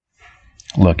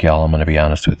Look, y'all, I'm going to be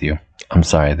honest with you. I'm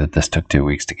sorry that this took 2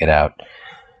 weeks to get out.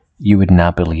 You would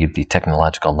not believe the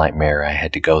technological nightmare I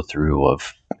had to go through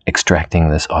of extracting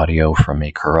this audio from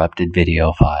a corrupted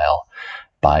video file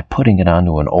by putting it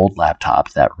onto an old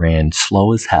laptop that ran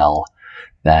slow as hell,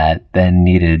 that then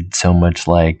needed so much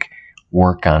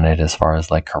work on it as far as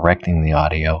correcting the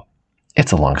audio.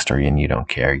 It's a long story and you don't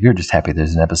care. You're just happy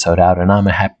there's an episode out, and I'm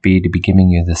happy to be giving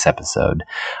you this episode.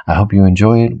 I hope you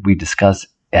enjoy it. We discuss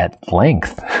at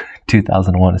length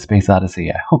 2001 A Space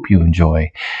Odyssey. I hope you enjoy,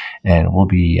 and we'll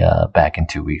be back in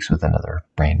 2 weeks with another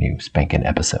brand new spanking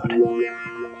episode.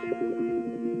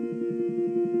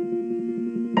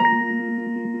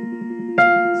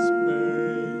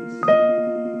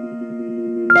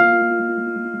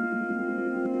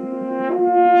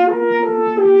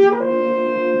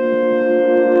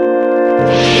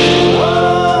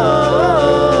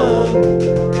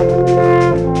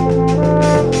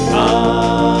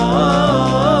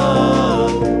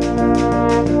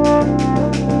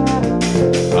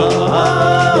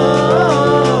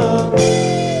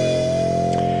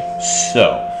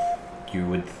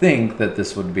 Think that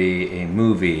this would be a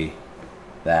movie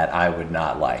that I would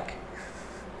not like.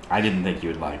 I didn't think you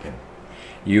would like it.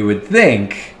 You would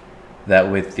think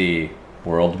that with the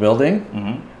world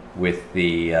building, with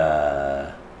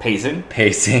the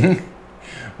pacing,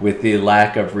 with the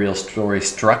lack of real story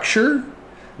structure,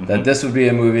 that this would be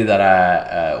a movie that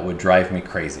I would drive me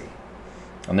crazy.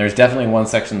 And there's definitely one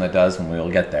section that does, and we'll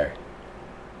get there.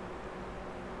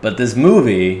 But this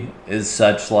movie is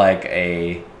such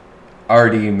a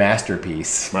arty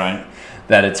masterpiece, right?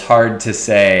 That it's hard to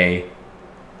say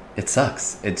it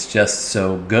sucks. It's just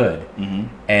so good,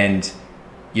 and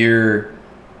you're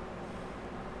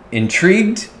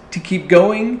intrigued to keep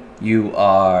going. You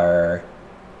are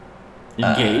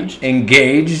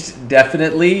engaged,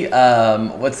 definitely.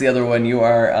 What's the other one? You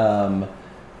are.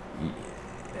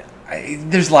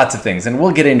 There's lots of things, and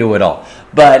we'll get into it all.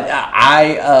 But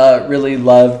I really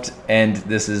loved, and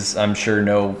this is, I'm sure,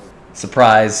 no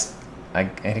surprise. I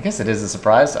guess it is a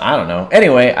surprise. I don't know.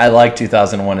 Anyway, I like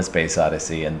 2001 A Space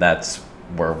Odyssey, and that's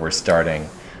where we're starting.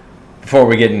 Before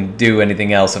we get and do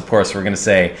anything else, of course, we're going to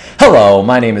say, hello,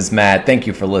 my name is Matt. Thank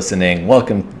you for listening.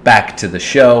 Welcome back to the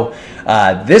show.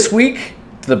 This week,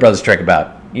 to the Brothers Trek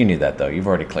About. You knew that, though. You've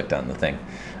already clicked on the thing.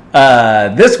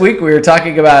 This week, we were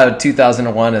talking about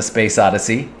 2001 A Space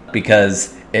Odyssey,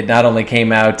 because it not only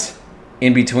came out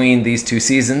in between these two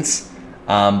seasons,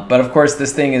 but of course,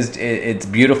 this thing it's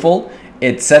beautiful.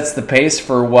 It sets the pace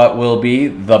for what will be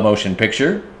the motion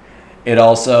picture. It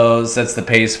also sets the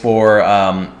pace for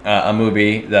a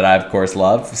movie that I, of course,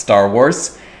 love, Star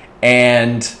Wars.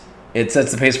 And it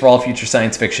sets the pace for all future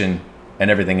science fiction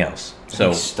and everything else.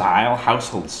 So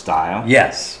household style.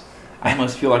 Yes. I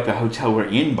almost feel like the hotel we're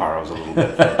in borrows a little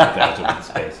bit from 2001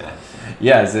 Space Odyssey.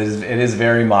 Yes, it is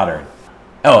very modern.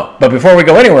 Oh, but before we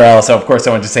go anywhere else, of course,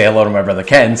 I want to say hello to my brother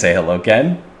Ken. Say hello,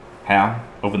 Ken. Hal,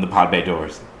 open the pod bay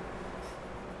doors.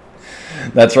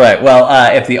 That's right. Well,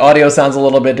 if the audio sounds a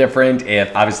little bit different,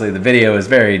 if obviously the video is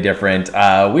very different,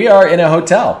 we are in a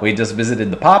hotel. We just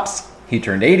visited the Pops. He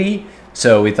turned 80,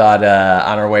 so we thought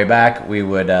on our way back we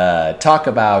would talk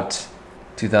about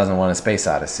 2001 A Space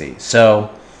Odyssey.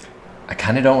 So I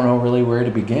kind of don't know really where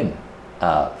to begin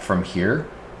from here,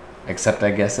 except I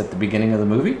guess at the beginning of the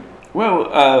movie.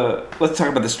 Well, let's talk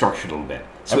about the structure a little bit.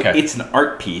 So okay. It's an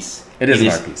art piece. It is an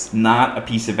art piece. Not a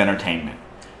piece of entertainment.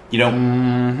 You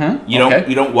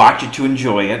don't watch it to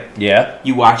enjoy it. Yeah.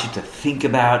 You watch it to think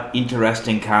about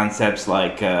interesting concepts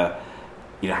like, how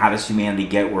does humanity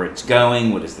get where it's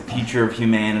going? What is the future of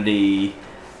humanity?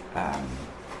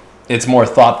 It's more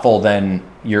thoughtful than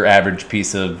your average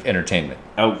piece of entertainment.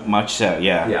 Oh, much so,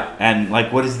 yeah. Yeah. And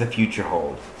what does the future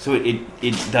hold? So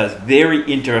it does very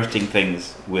interesting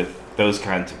things with those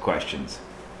kinds of questions.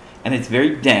 And it's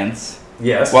very dense.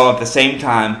 Yes. While at the same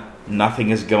time,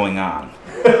 nothing is going on.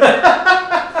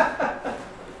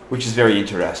 Which is very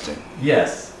interesting.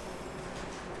 Yes.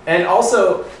 And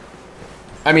also,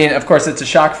 I mean, of course, it's a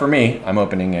shock for me. I'm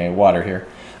opening a water here.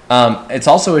 It's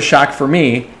also a shock for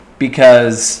me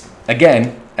because,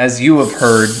 again, as you have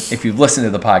heard, if you've listened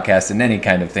to the podcast and any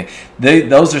kind of thing,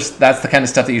 that's the kind of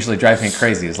stuff that usually drives me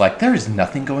crazy. Is there is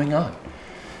nothing going on.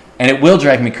 And it will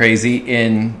drive me crazy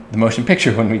in the motion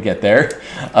picture when we get there,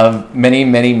 of many,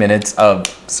 many minutes of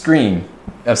staring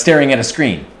at a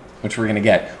screen, which we're going to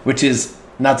get, which is,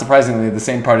 not surprisingly, the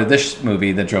same part of this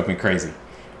movie that drove me crazy,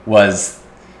 was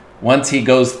once he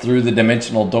goes through the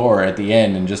dimensional door at the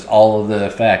end and just all of the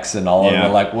effects and all of the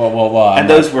whoa. And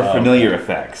those were familiar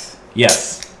effects.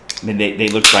 Yes. I mean, they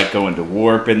looked like going to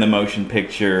warp in the motion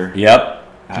picture. Yep.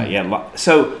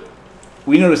 So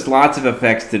we noticed lots of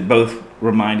effects that both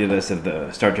reminded us of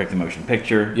the Star Trek: The Motion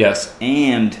Picture. Yes.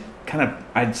 And kind of,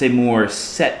 I'd say, more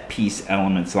set piece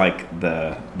elements like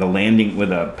the landing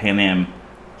with a Pan Am.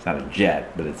 It's not a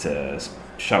jet, but it's a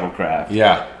shuttlecraft.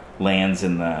 Yeah. Lands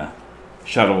in the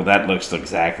shuttle. That looks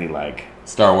exactly like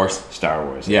Star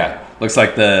Wars. Yeah. Looks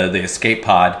like the escape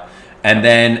pod. And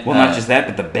then... Well, not just that,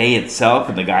 but the bay itself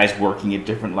and the guys working at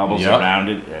different levels around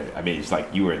it. I mean, it's like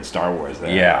you were in Star Wars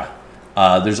there. Yeah.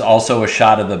 There's also a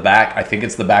shot of the back. I think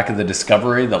it's the back of the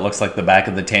Discovery that looks like the back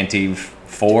of the Tantive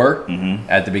 4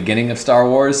 at the beginning of Star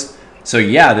Wars. So,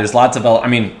 yeah, there's lots of... I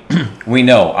mean, we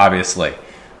know, obviously,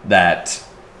 that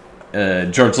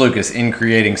George Lucas, in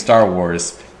creating Star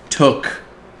Wars, took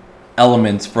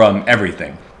elements from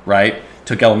everything, right?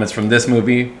 Took elements from this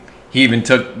movie. He even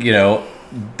took,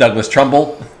 Douglas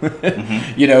Trumbull,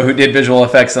 who did visual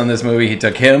effects on this movie. He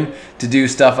took him to do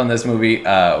stuff on this movie.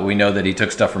 We know that he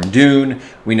took stuff from Dune.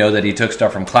 We know that he took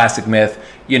stuff from classic myth.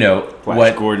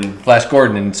 Flash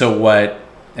Gordon.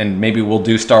 And maybe we'll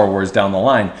do Star Wars down the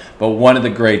line. But one of the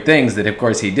great things that, of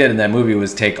course, he did in that movie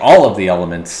was take all of the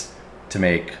elements to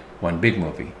make one big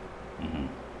movie.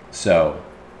 So,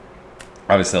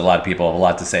 obviously, a lot of people have a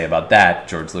lot to say about that.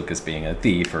 George Lucas being a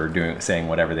thief or saying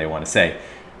whatever they want to say.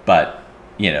 But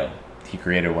he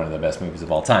created one of the best movies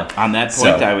of all time. On that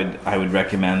point, I would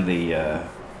recommend the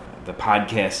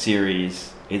podcast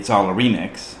series "It's All a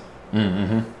Remix,"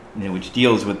 which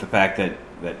deals with the fact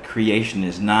that creation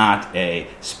is not a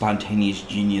spontaneous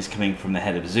genius coming from the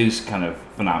head of Zeus kind of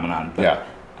phenomenon, but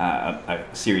a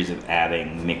series of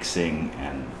adding, mixing,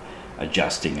 and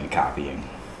adjusting and copying.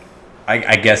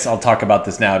 I guess I'll talk about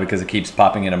this now because it keeps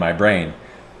popping into my brain.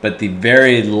 But the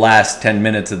very last 10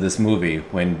 minutes of this movie,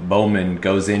 when Bowman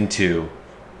comes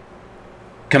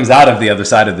out of the other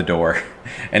side of the door,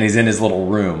 and he's in his little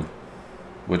room,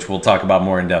 which we'll talk about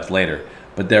more in depth later.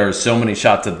 But there are so many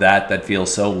shots of that feel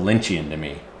so Lynchian to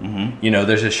me.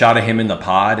 There's a shot of him in the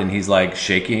pod, and he's like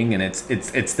shaking, and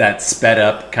it's that sped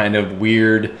up kind of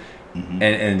weird,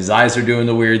 and his eyes are doing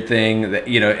the weird thing. That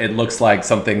it looks like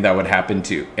something that would happen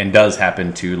to, and does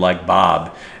happen to, like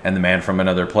Bob and the Man from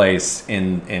Another Place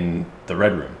in the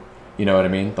Red Room. You know what I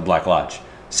mean? The Black Lodge.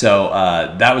 So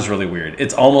that was really weird.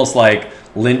 It's almost like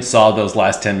Lynch saw those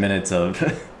last 10 minutes of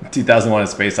 2001: A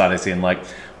Space Odyssey and like,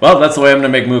 well, that's the way I'm going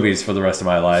to make movies for the rest of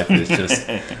my life. It's just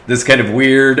this kind of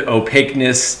weird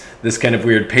opaqueness, this kind of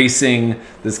weird pacing,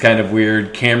 this kind of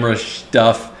weird camera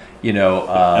stuff.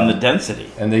 And the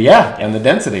density. And the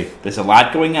density. There's a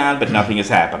lot going on, but nothing is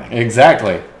happening.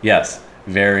 Exactly. Yes.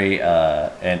 Very.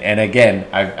 And again,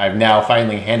 I've now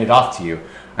finally handed off to you.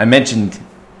 I mentioned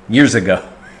years ago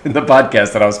in the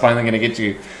podcast that I was finally going to get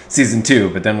you season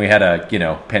 2, but then we had a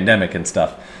pandemic and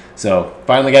stuff. So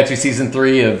finally got you season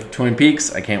 3 of Twin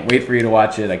Peaks. I can't wait for you to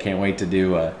watch it. I can't wait to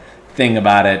do a thing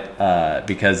about it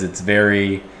because it's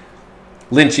very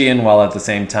Lynchian while at the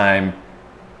same time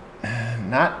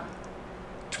not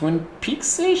Twin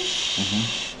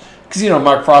Peaks-ish. Because,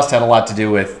 Mark Frost had a lot to do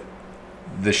with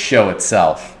the show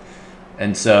itself.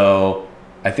 And so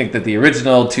I think that the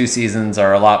original 2 seasons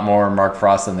are a lot more Mark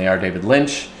Frost than they are David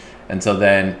Lynch. And so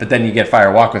but then you get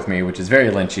Fire Walk With Me, which is very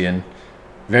Lynchian,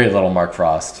 very little Mark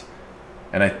Frost.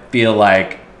 And I feel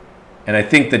like, and I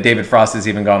think that David Frost has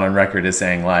even gone on record as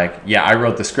saying like, yeah, I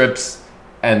wrote the scripts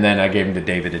and then I gave them to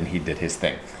David and he did his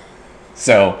thing.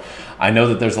 So I know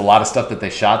that there's a lot of stuff that they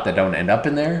shot that don't end up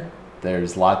in there.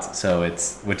 There's lots,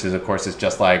 which is of course is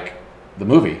just like the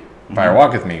movie Fire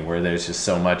Walk With Me, where there's just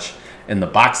so much in the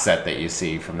box set that you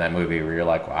see from that movie where you're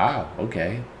like, wow,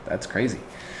 okay, that's crazy.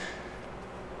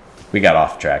 We got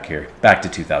off track here. Back to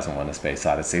 2001: A Space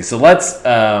Odyssey. So let's,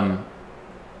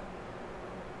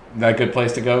 that a good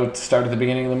place to go to start at the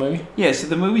beginning of the movie? Yeah, so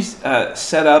the movie's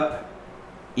set up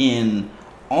in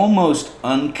almost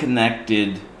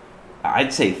unconnected,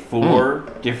 I'd say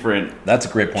 4 different That's a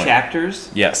great point.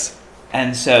 chapters. Yes.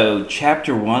 And so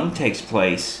chapter 1 takes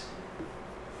place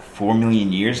 4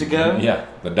 million years ago. Yeah,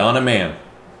 the dawn of man.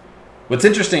 What's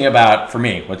interesting about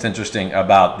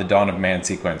the dawn of man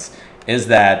sequence is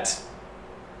that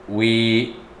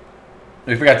we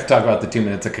forgot to talk about the 2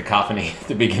 minutes of cacophony at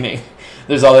the beginning.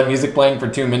 There's all that music playing for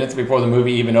 2 minutes before the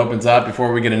movie even opens up,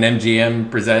 before we get an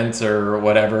MGM Presents or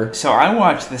whatever. So I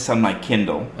watched this on my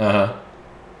Kindle.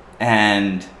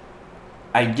 And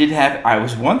I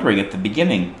was wondering at the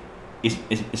beginning, is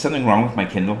something wrong with my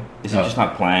Kindle? Is it just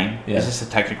not playing? Yeah. Is this a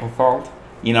technical fault?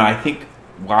 I think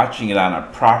watching it on a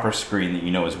proper screen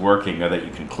that is working, or that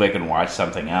you can click and watch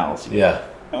something else. Yeah.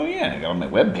 Oh yeah, I go on my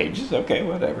web pages. Okay,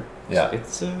 whatever. Yeah.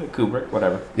 It's Kubrick,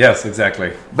 whatever. Yes,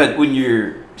 exactly. But when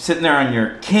you're sitting there on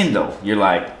your Kindle, you're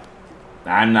like,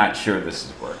 I'm not sure this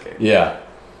is working. Yeah.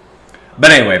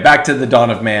 But anyway, back to the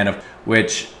Dawn of Man,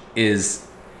 which is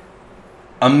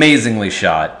amazingly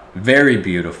shot, very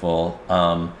beautiful.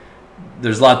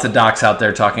 There's lots of docs out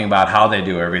there talking about how they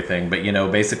do everything, but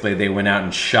basically they went out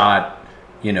and shot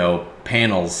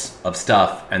panels of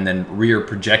stuff and then rear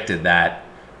projected that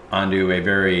onto a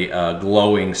very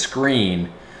glowing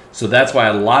screen. So that's why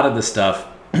a lot of the stuff,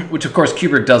 which of course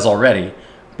Kubrick does already,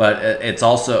 but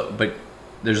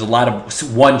there's a lot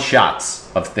of one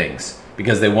shots of things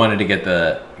because they wanted to get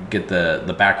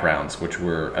the backgrounds, which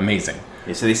were amazing.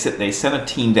 Yeah, so they sent a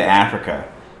team to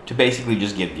Africa to basically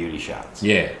just get beauty shots.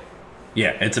 Yeah,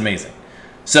 it's amazing.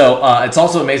 So it's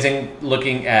also amazing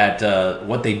looking at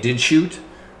what they did shoot.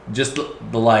 Just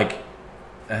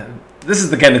this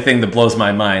is the kind of thing that blows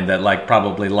my mind that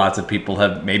probably lots of people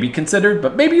have maybe considered,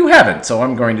 but maybe you haven't. So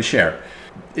I'm going to share.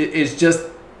 It's just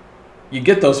you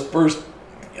get those first.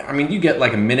 You get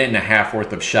a minute and a half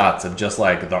worth of shots of just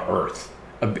the Earth,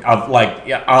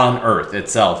 on Earth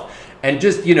itself. And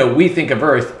just, we think of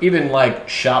Earth, even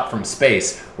shot from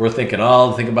space, we're thinking,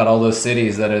 think about all those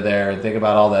cities that are there and think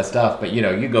about all that stuff. But,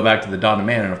 you go back to the Dawn of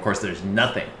Man and, of course, there's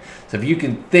nothing. So if you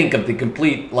can think of the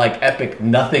complete, epic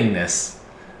nothingness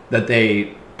that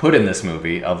they put in this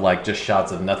movie of, just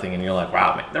shots of nothing, and you're like,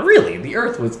 wow, man, the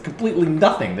Earth was completely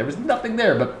nothing. There was nothing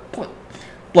there, but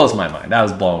blows my mind. I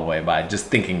was blown away by just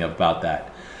thinking about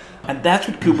that. And that's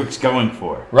what Kubrick's going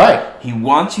for. Right. He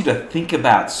wants you to think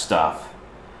about stuff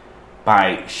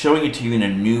by showing it to you in a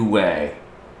new way,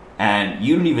 and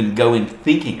you don't even go in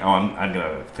thinking, I'm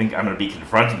gonna be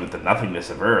confronted with the nothingness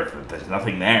of Earth, but there's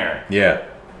nothing there. Yeah.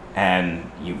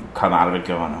 And you come out of it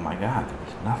going, oh my God, there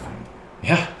was nothing.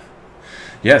 Yeah.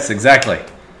 Yes, exactly.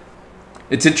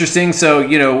 It's interesting. So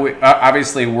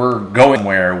obviously we're going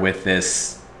where with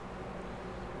this,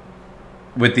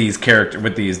 with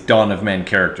these Dawn of Men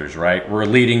characters, right? We're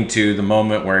leading to the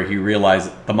moment where he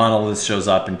realizes the monolith shows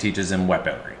up and teaches him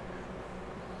weaponry.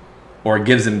 Or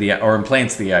gives him or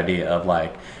implants the idea of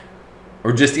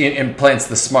or just implants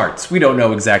the smarts. We don't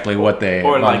know exactly what the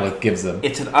monolith gives them.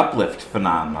 It's an uplift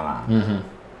phenomenon. Mm-hmm.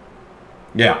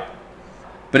 Yeah,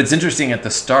 but it's interesting at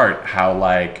the start how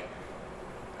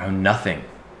nothing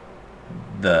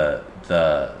the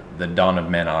Dawn of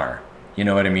Men are. You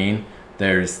know what I mean?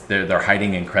 They're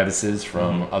hiding in crevices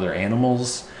from other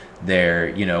animals.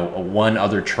 They're one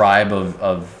other tribe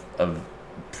of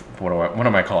what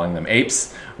am I calling them?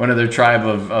 Apes. One other tribe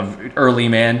of early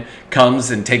man comes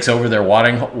and takes over their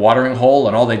watering hole,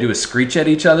 and all they do is screech at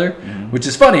each other, which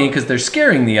is funny because they're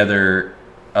scaring the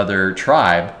other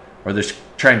tribe, or they're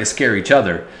trying to scare each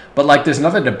other. But there's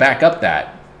nothing to back up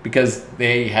that because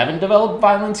they haven't developed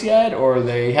violence yet, or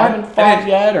they haven't fought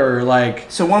yet, or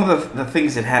So one of the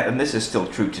things that and this is still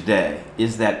true today,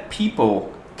 is that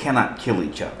people cannot kill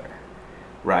each other,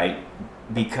 right?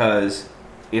 Because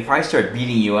if I start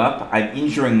beating you up, I'm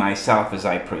injuring myself as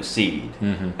I proceed.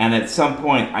 Mm-hmm. And at some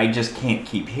point, I just can't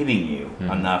keep hitting you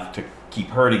enough to keep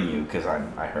hurting you because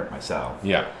I hurt myself.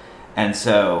 Yeah. And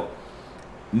so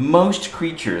most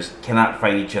creatures cannot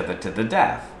fight each other to the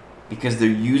death because they're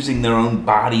using their own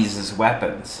bodies as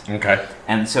weapons. Okay.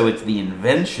 And so it's the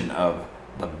invention of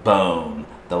the bone,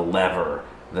 the lever,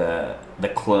 the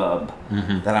club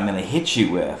that I'm going to hit you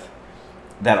with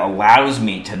that allows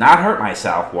me to not hurt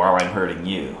myself while I'm hurting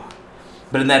you.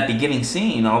 But in that beginning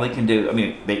scene, all they can do,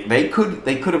 they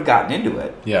could have gotten into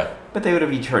it. Yeah. But they would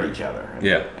have each hurt each other.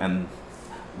 Yeah. And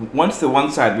once the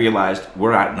one side realized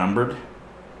we're outnumbered,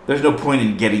 there's no point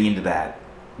in getting into that.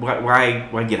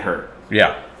 Why get hurt?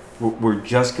 Yeah. We're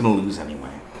just going to lose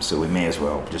anyway. So we may as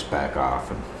well just back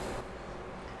off.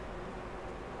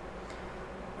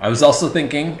 I was also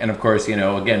thinking, and of course,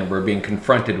 again, we're being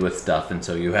confronted with stuff, and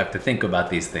so you have to think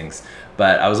about these things.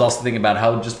 But I was also thinking about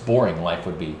how just boring life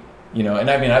would be. And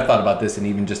I've thought about this, and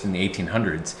even just in the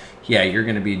 1800s, yeah, you're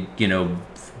going to be,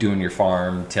 doing your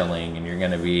farm, tilling, and you're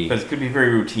going to be... But it's going to be very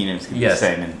routine, and it's going to be the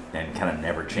same and kind of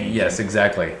never changing. Yes,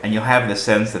 exactly. And you'll have the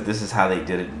sense that this is how they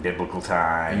did it in biblical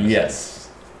times.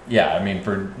 Yes. Yeah,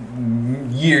 for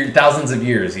thousands of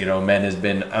years, men has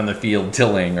been on the field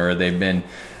tilling, or they've been...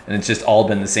 And it's just all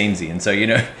been the samey. And so,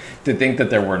 to think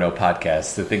that there were no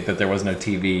podcasts, to think that there was no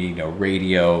TV, no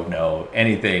radio, no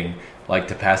anything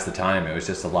to pass the time, it was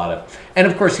just a lot of... And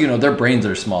of course, their brains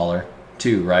are smaller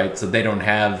too, right? So they don't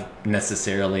have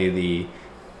necessarily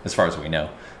as far as we know,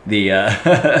 the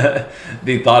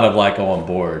the thought of I'm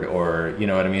bored, or,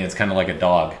 what I mean? It's kind of like a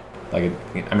dog. I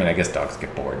guess dogs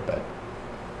get bored, but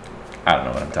I don't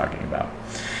know what I'm talking about.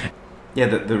 Yeah,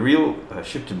 the real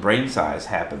shift in brain size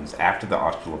happens after the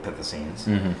Australopithecines,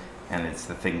 and it's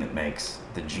the thing that makes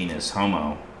the genus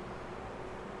Homo.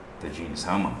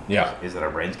 Yeah, is that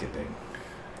our brains get big.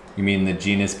 You mean the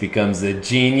genus becomes a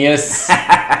genius?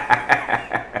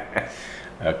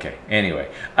 Okay. Anyway,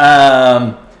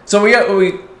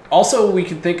 so we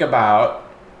can think about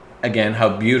again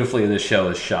how beautifully this show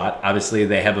is shot. Obviously,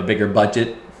 they have a bigger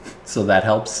budget, so that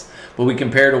helps. But we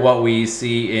compare to what we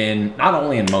see in not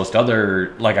only in most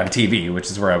other, like on TV,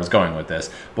 which is where I was going with this,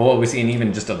 but what we see in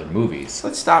even just other movies.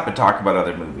 Let's stop and talk about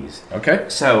other movies. Okay.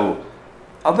 So,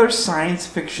 other science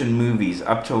fiction movies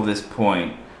up till this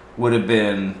point would have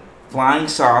been flying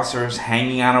saucers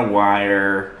hanging on a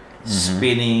wire,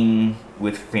 spinning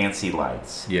with fancy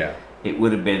lights. Yeah. It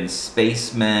would have been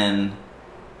spacemen.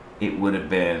 It would have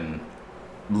been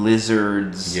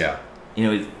lizards. Yeah. You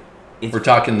know, we're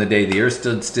talking The Day the Earth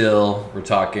Stood Still. We're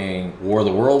talking War of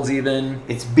the Worlds even.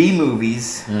 It's B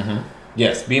movies. Mm-hmm.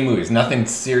 Yes, B movies. Nothing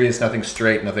serious, nothing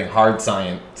straight, nothing hard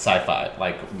science, sci-fi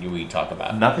like we talk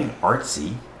about. Nothing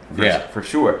artsy. Yeah. For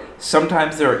sure.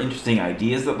 Sometimes there are interesting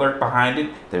ideas that lurk behind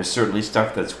it. There's certainly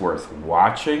stuff that's worth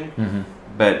watching. Mm-hmm.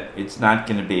 But it's not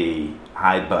going to be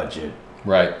high budget.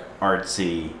 Right.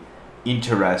 Artsy.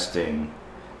 Interesting.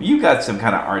 You got some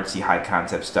kind of artsy, high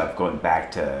concept stuff going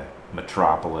back to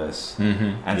Metropolis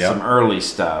and some early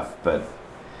stuff, but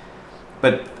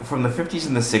from the 50s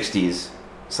and the 60s,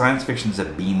 science fiction's a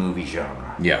B movie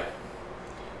genre. Yeah.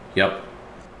 Yep.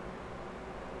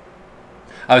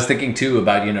 I was thinking too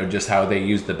about, just how they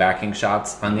use the backing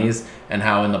shots on these, and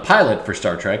how in the pilot for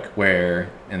Star Trek, where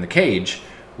in the cage,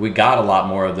 we got a lot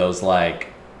more of those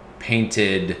like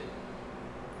painted.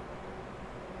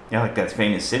 Yeah, like that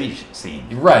famous city scene.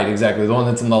 Right, exactly. The one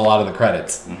that's in a lot of the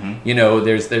credits. Mm-hmm.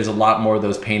 There's a lot more of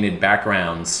those painted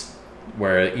backgrounds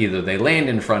where either they land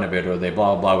in front of it or they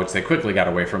blah, blah, which they quickly got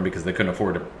away from because they couldn't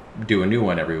afford to do a new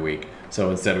one every week.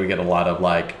 So instead we get a lot of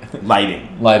like...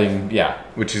 Lighting, yeah.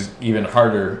 Which is even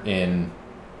harder in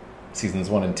seasons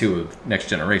 1 and 2 of Next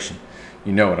Generation.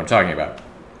 You know what I'm talking about.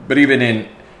 But even in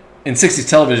 60s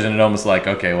television, it almost like,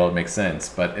 okay, well, it makes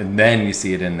sense. And then you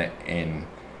see it in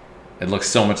it looks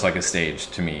so much like a stage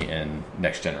to me in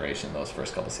Next Generation. Those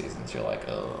first couple seasons, you're like,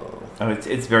 oh,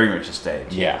 it's very much a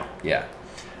stage. Yeah.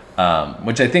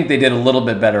 Which I think they did a little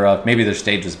bit better of. Maybe their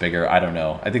stage was bigger. I don't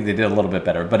know. I think they did a little bit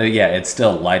better. But it's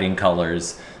still lighting,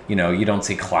 colors. You don't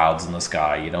see clouds in the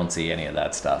sky. You don't see any of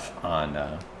that stuff on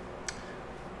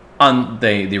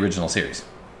the original series.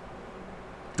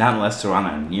 Not unless they're on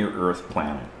a near-Earth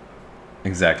planet.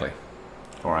 Exactly.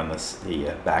 Or on the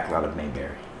backlot of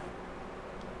Mayberry.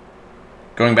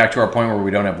 Going back to our point where we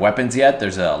don't have weapons yet,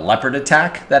 there's a leopard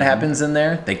attack that happens in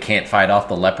there. They can't fight off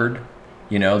the leopard.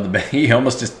 He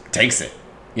almost just takes it,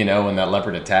 when that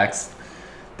leopard attacks.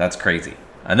 That's crazy.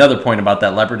 Another point about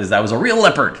that leopard is that was a real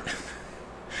leopard.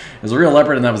 It was a real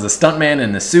leopard, and that was a stuntman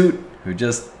in the suit who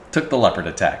just took the leopard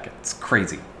attack. It's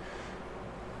crazy.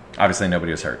 Obviously,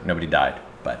 nobody was hurt. Nobody died.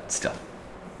 But still,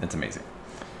 it's amazing.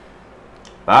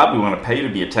 Bob, we want to pay you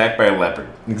to be attacked by a leopard.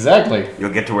 Exactly.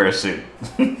 You'll get to wear a suit.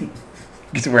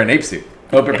 Get to wear an ape suit.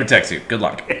 Hope it protects you. Good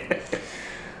luck.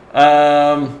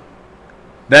 Then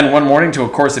one morning, to a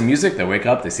chorus of music, they wake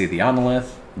up, they see the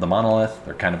monolith.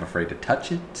 They're kind of afraid to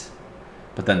touch it,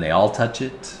 but then they all touch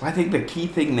it. I think the key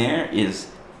thing there is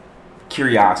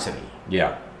curiosity.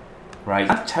 Yeah. Right?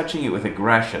 Not touching it with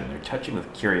aggression, they're touching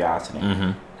with curiosity.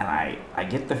 Mm-hmm. And I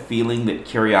get the feeling that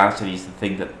curiosity is the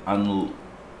thing that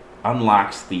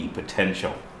unlocks the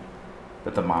potential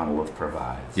that the monolith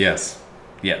provides. Yes.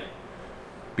 Yeah.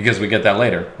 Because we get that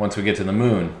later. Once we get to the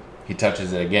moon, he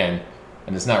touches it again,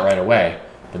 and it's not right away.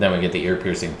 But then we get the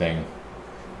ear-piercing thing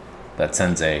that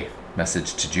sends a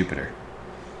message to Jupiter.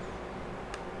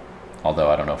 Although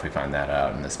I don't know if we find that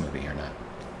out in this movie or not.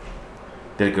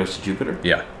 That it goes to Jupiter?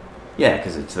 Yeah. Yeah,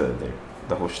 because it's the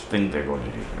whole thing they're going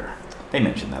to Jupiter. They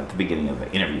mentioned that at the beginning of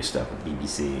the interview stuff with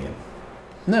BBC.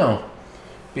 No,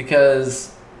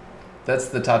 because that's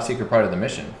the top secret part of the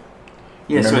mission.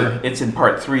 Yeah, remember? So it's in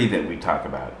part 3 that we talk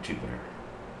about Jupiter.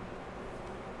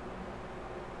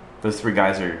 Those three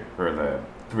guys or the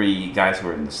 3 guys who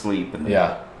are in the sleep and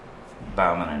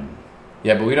Bauman and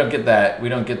yeah, but we don't get that. We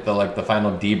don't get the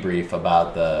final debrief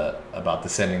about the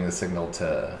sending the signal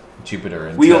to Jupiter.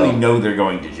 Until, we only know they're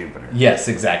going to Jupiter. Yes,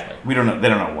 exactly. We don't know. They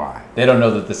don't know why. They don't know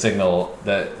that the signal.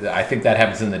 I think that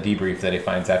happens in the debrief that he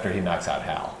finds after he knocks out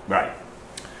Hal. Right.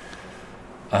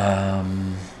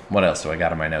 What else do I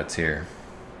got in my notes here?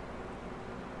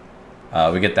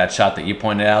 We get that shot that you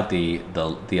pointed out,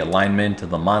 the alignment of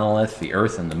the monolith, the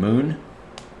Earth, and the moon.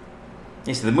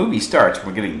 Yeah, so the movie starts.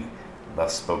 We're getting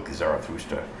 "Thus spoke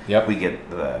Zarathustra." Yep. We get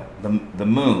the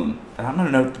moon, and I'm going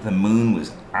to note that the moon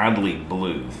was oddly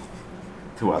blue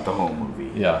throughout the whole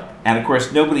movie. Yeah. And of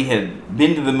course, nobody had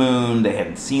been to the moon. They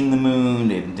hadn't seen the moon.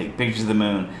 They didn't take pictures of the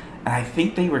moon. And I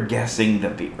think they were guessing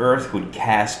that the Earth would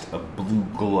cast a blue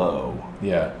glow.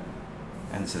 Yeah.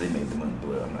 And so they made the moon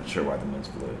blue. I'm not sure why the moon's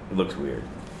blue. It looks weird.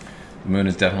 The moon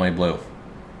is definitely blue.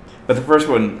 But the first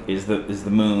one is the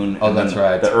moon. Oh, that's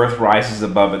right. The Earth rises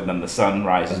above it, and then the sun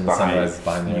rises behind it.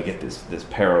 And you get this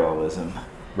parallelism.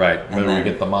 Right. And then we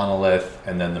get the monolith,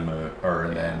 and then the moon,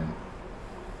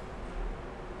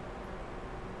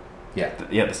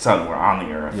 the sun. We're on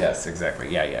the Earth. Yes,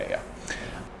 exactly. Yeah.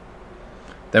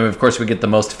 Then, of course, we get the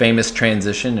most famous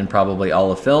transition in probably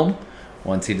all of film.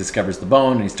 Once he discovers the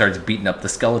bone, and he starts beating up the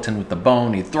skeleton with the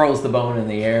bone, he throws the bone in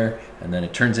the air, and then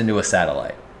it turns into a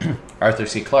satellite. Arthur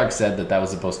C. Clarke said that was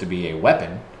supposed to be a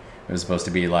weapon. It was supposed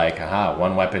to be like,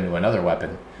 one weapon to another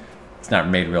weapon. It's not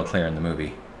made real clear in the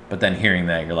movie. But then hearing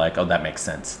that, you're like, oh, that makes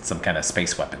sense. It's some kind of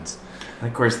space weapons. And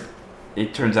of course,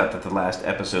 it turns out that the last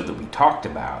episode that we talked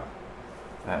about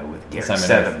with Gary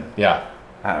Seven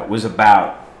was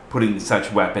about putting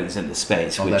such weapons into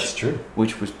space. That's true.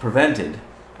 Which was prevented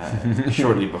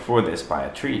shortly before this by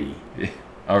a treaty.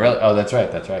 Oh, really? Oh, that's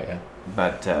right, yeah.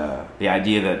 But the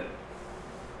idea that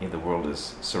the world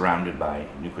is surrounded by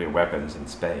nuclear weapons in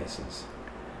space is...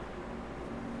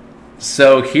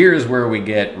 So here's where we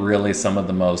get really some of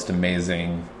the most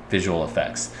amazing visual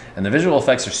effects. And the visual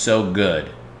effects are so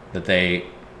good that they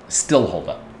still hold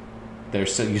up.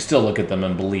 You still look at them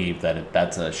and believe that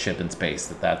that's a ship in space,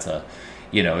 that's a,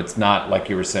 it's not like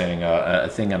you were saying, a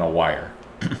thing on a wire.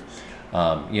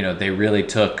 They really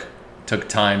took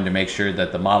time to make sure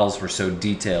that the models were so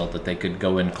detailed that they could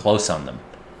go in close on them,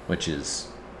 which is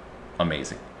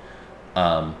amazing.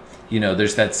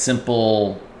 There's that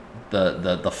simple,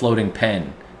 the floating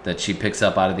pen that she picks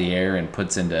up out of the air and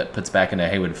puts back into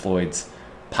Haywood Floyd's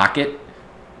pocket.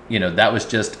 That was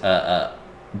just a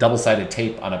double-sided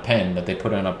tape on a pen that they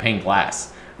put on a pane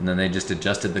glass, and then they just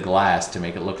adjusted the glass to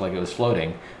make it look like it was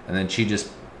floating, and then she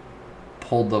just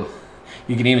pulled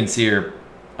you can even see her.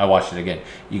 I watched it again.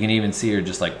 You can even see her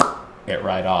just like it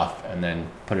right off and then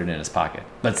put it in his pocket.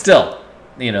 But still,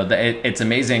 it's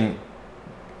amazing.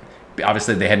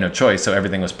 Obviously, they had no choice, so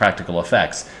everything was practical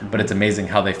effects. Mm-hmm. But it's amazing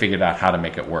how they figured out how to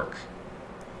make it work.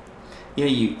 Yeah,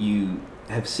 you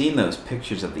have seen those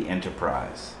pictures of the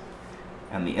Enterprise,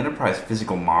 and the Enterprise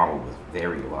physical model was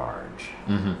very large.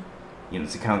 Mm-hmm.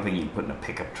 It's the kind of thing you put in a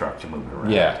pickup truck to move it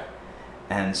around. Yeah.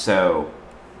 And so,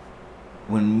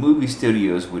 when movie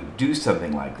studios would do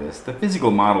something like this, the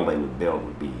physical model they would build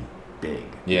would be big.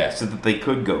 Yeah. So that they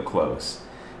could go close,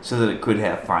 so that it could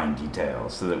have fine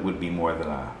details, so that it would be more than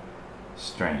a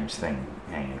strange thing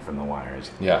hanging from the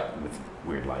wires. Yeah. With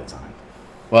weird lights on it.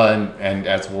 Well, and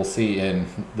as we'll see in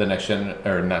the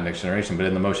not next generation, but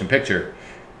in the motion picture,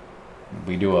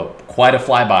 we do quite a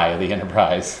flyby of the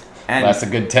Enterprise. And lasts a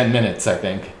good 10 minutes, I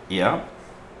think. Yeah.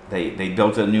 They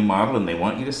built a new model, and they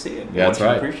want you to see it. They want you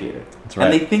to appreciate it. That's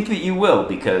right. And they think that you will,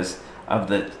 because of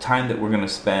the time that we're going to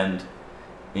spend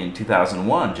in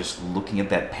 2001 just looking at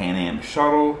that Pan Am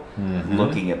shuttle, mm-hmm.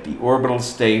 looking at the orbital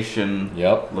station,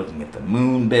 looking at the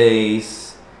moon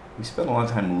base. We spend a lot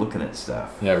of time looking at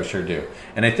stuff. Yeah, we sure do.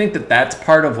 And I think that's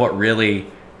part of what really,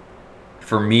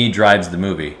 for me, drives the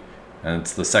movie. And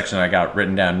it's the section I got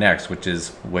written down next, which is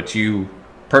what you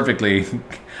perfectly,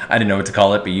 I didn't know what to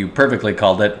call it, but you perfectly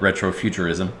called it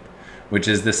retrofuturism, which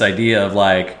is this idea of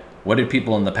like, what did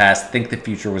people in the past think the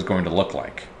future was going to look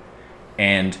like?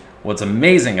 And what's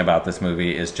amazing about this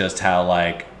movie is just how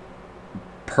like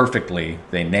perfectly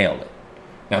they nailed it.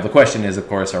 Now the question is, of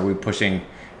course, are we pushing,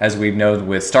 as we know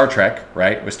with Star Trek,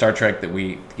 right? With Star Trek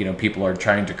that people are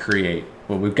trying to create,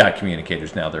 well, we've got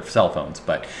communicators now, they're cell phones,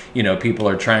 but people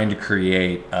are trying to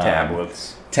create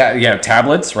tablets.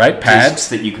 Tablets, right? Pads discs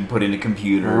that you can put into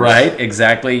computers. Right,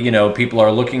 exactly. People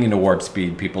are looking into warp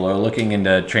speed. People are looking into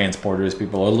transporters.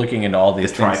 People are looking into all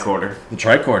these things. The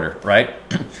tricorder, right?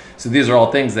 So these are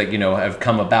all things that, have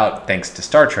come about thanks to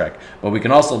Star Trek. But we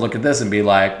can also look at this and be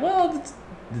like, well,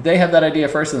 did they have that idea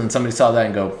first? And then somebody saw that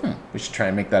and go, we should try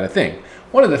and make that a thing.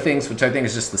 One of the things, which I think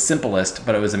is just the simplest,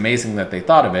 but it was amazing that they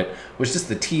thought of it, was just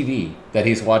the TV that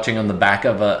he's watching on the back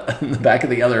of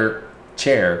the other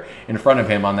chair in front of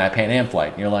him on that Pan Am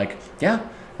flight. And you're like, yeah,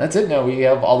 that's it. Now we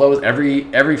have all those,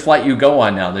 every flight you go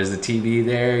on now, there's a TV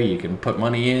there. You can put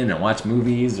money in and watch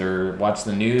movies or watch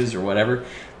the news or whatever.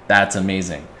 That's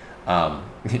amazing.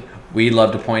 We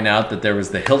love to point out that there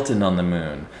was the Hilton on the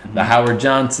moon, mm-hmm. the Howard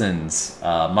Johnsons,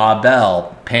 Ma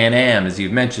Bell, Pan Am, as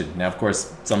you've mentioned. Now, of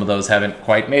course, some of those haven't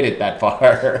quite made it that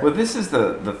far. Well, this is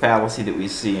the fallacy that we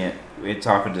see. It's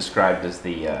often described as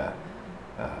the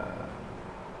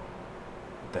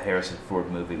Harrison Ford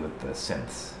movie with the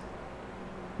synths.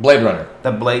 Blade Runner.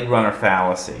 The Blade Runner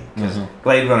fallacy. Because mm-hmm.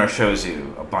 Blade Runner shows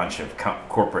you a bunch of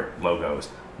corporate logos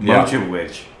most of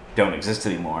which don't exist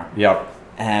anymore. Yep.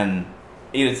 And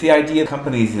it's the idea of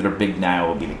companies that are big now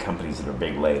will be the companies that are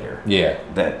big later. Yeah.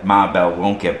 That Ma Bell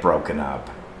won't get broken up.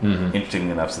 Interesting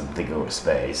enough so that they go to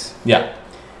space. Yeah.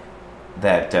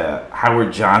 That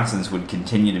Howard Johnson's would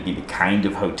continue to be the kind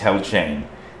of hotel chain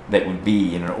that would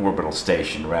be in an orbital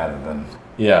station rather than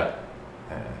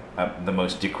the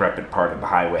most decrepit part of the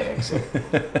highway exit.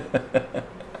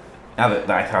 Now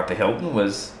that I thought the Hilton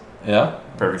was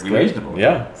perfectly reasonable.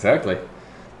 Yeah, exactly.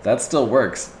 That still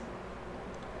works.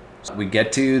 So we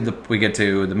get to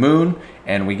the moon,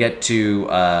 and we get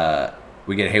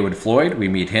Haywood Floyd. We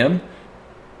meet him.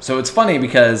 So it's funny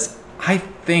because I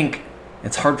think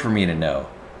it's hard for me to know,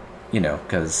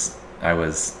 because I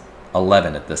was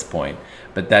 11 at this point.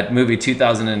 But that movie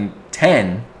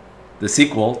 2010, the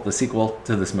sequel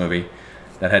to this movie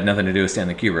that had nothing to do with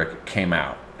Stanley Kubrick, came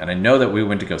out. And I know that we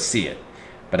went to go see it.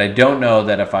 But I don't know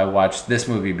that if I watched this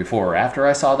movie before or after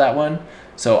I saw that one.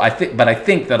 So I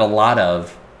think that a lot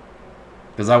of,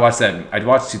 because I watched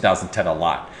 2010 a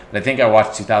lot. But I think I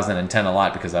watched 2010 a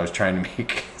lot because I was trying to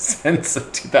make sense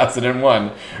of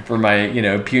 2001 for my,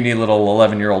 puny little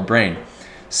 11-year-old brain.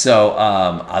 So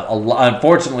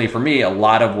unfortunately for me, a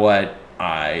lot of what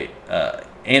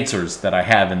answers that I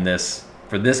have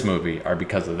for this movie are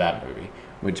because of that movie,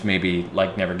 which maybe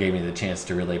never gave me the chance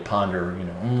to really ponder,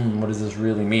 what does this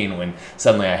really mean when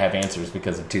suddenly I have answers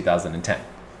because of 2010.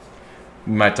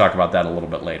 We might talk about that a little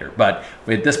bit later. But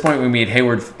at this point, we meet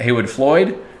Haywood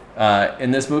Floyd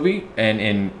in this movie, and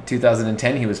in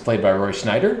 2010, he was played by Roy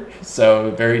Schneider,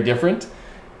 so very different.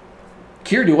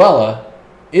 Keir Duella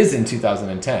is in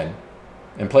 2010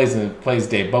 and plays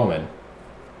Dave Bowman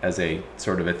as a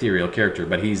sort of ethereal character,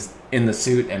 but he's in the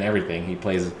suit and everything. He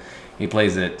plays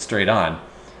it straight on.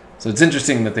 So it's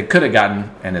interesting that they could have gotten,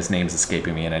 and his name's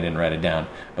escaping me and I didn't write it down,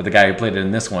 but the guy who played it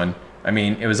in this one,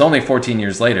 it was only 14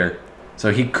 years later,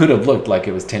 so he could have looked like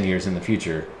it was 10 years in the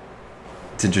future.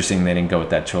 It's interesting they didn't go with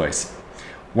that choice.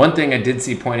 One thing I did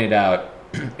see pointed out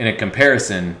in a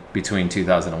comparison between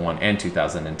 2001 and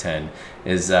 2010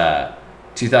 is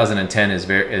 2010 is a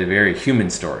very human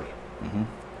story,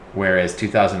 whereas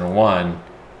 2001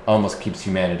 almost keeps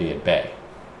humanity at bay.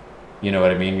 You know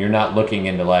what I mean? You're not looking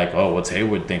into what's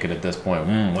Haywood thinking at this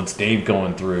point? What's Dave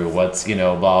going through? What's,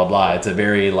 blah, blah. It's a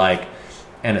very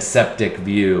an aseptic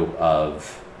view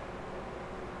of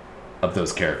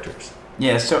those characters.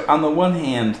 Yeah, so on the one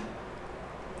hand,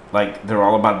 they're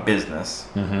all about business.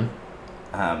 You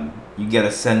get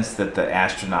a sense that the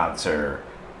astronauts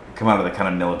come out of the kind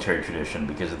of military tradition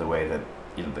because of the way that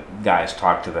the guys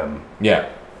talk to them.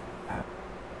 Yeah.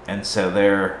 And so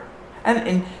they're,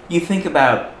 and you think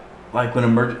about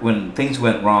when things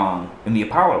went wrong in the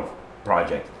Apollo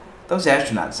project, those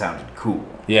astronauts sounded cool.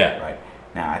 Yeah. Right.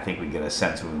 Now I think we get a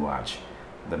sense when we watch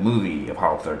the movie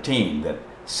Apollo 13 that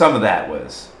some of that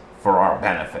was for our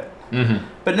benefit.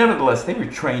 But nevertheless, they were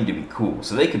trained to be cool,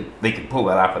 so they could pull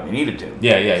that off when they needed to.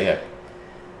 Yeah.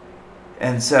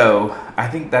 And so I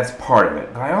think that's part of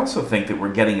it. But I also think that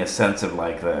we're getting a sense of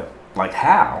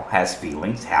Hal has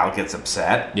feelings. Hal gets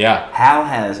upset. Yeah. Hal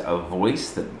has a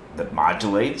voice that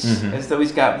modulates as though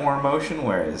he's got more emotion,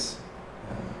 whereas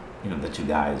the two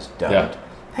guys don't. Yeah.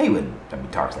 Haywood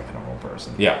talks like a normal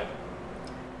person. Yeah.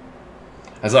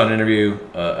 I saw an interview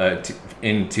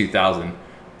in 2000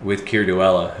 with Keir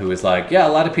Duella, who was a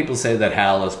lot of people say that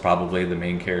Hal is probably the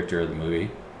main character of the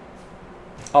movie.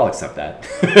 I'll accept that.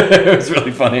 It was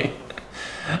really funny.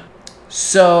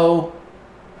 So...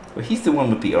 Well, he's the one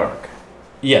with the arc.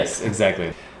 Yes,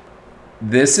 exactly.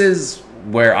 This is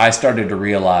where I started to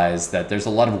realize that there's a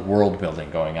lot of world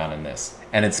building going on in this.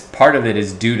 And part of it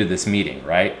is due to this meeting,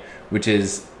 right? Which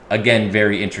is, again,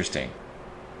 very interesting.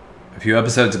 A few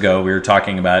episodes ago, we were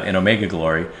talking about in Omega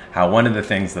Glory how one of the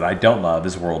things that I don't love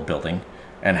is world building,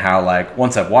 and how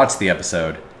once I've watched the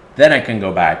episode, then I can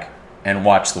go back and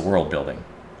watch the world building.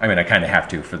 I kind of have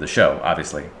to for the show,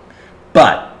 obviously.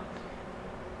 But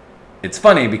it's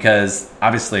funny because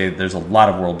obviously there's a lot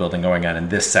of world building going on in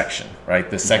this section, right?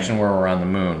 This section where we're on the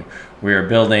moon. We are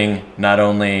building not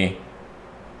only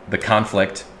the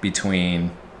conflict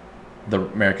between the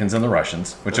Americans and the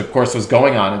Russians, which of course was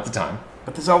going on at the time.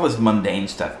 But there's all this mundane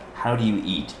stuff. How do you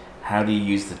eat? How do you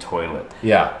use the toilet?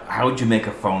 Yeah. How would you make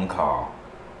a phone call?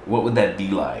 What would that be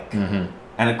like?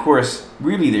 And of course,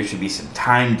 really there should be some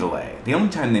time delay. The only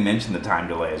time they mention the time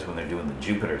delay is when they're doing the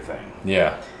Jupiter thing.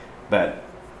 Yeah. But,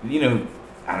 I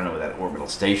don't know what that orbital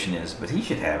station is, but he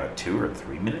should have a 2 or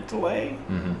 3 minute delay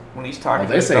when he's talking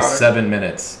to his daughter. They say 7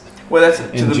 minutes. Well, that's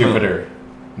to in the Jupiter. Moon.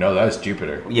 No, that's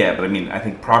Jupiter. Yeah, but I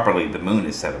think properly the moon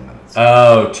is 7 minutes.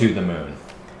 Oh, to the moon.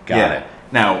 Got it.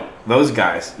 Now, those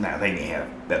guys, they may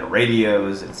have better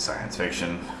radios, it's science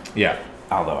fiction. Yeah.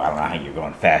 Although, I don't know how you're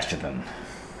going faster than...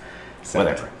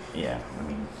 whatever. Yeah, I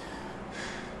mean...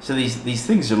 So these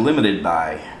things are limited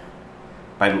by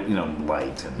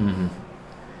light and... Mm-hmm.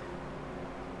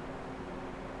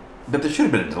 But there should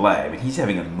have been a delay. I mean, he's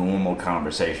having a normal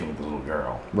conversation with the little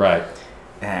girl. Right.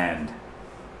 And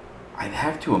I'd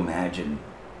have to imagine,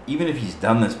 even if he's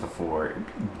done this before, it'd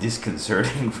be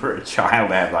disconcerting for a child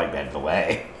to have like that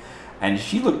delay. And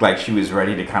she looked like she was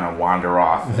ready to kind of wander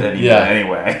off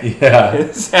anyway. Yeah.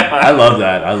 So, I love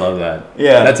that.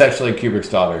 Yeah. That's actually Kubrick's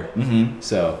daughter. Mm-hmm.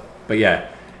 So, but yeah.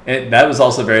 That was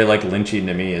also very like Lynchian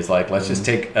to me. Is like, let's just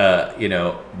take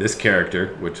this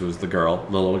character, which was the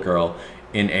little girl,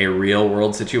 in a real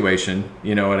world situation,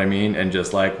 you know what I mean, and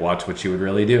just like watch what she would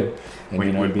really do. And,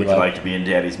 would you like to be in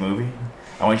Daddy's movie?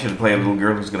 I want you to play a little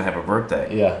girl who's going to have a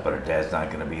birthday. Yeah. But her dad's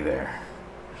not going to be there.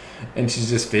 And she's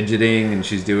just fidgeting, and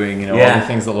she's doing all the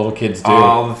things that little kids do.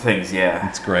 All the things, yeah.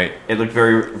 It's great. It looked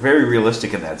very, very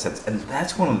realistic in that sense, and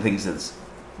that's one of the things that's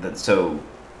so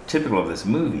typical of this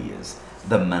movie is.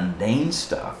 The mundane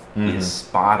stuff is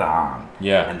spot on.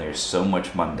 Yeah. And there's so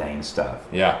much mundane stuff.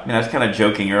 Yeah. I mean, I was kind of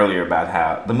joking earlier about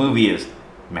how the movie is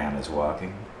man is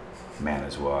walking, man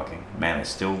is walking, man is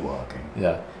still walking.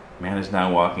 Yeah. Man is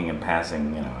now walking and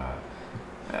passing,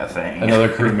 a thing.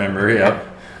 Another crew member, yep.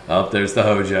 Oh, there's the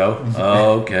Hojo.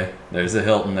 Oh, okay. There's the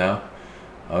Hilton now.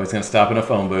 Oh, he's going to stop in a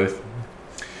phone booth.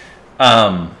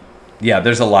 Yeah,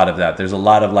 there's a lot of that. There's a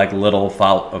lot of like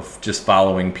of just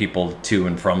following people to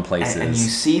and from places. And you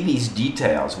see these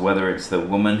details, whether it's the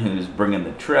woman who's bringing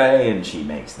the tray and she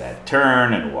makes that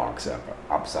turn and walks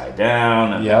upside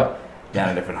down and down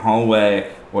a different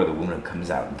hallway, or the woman who comes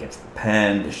out and gets the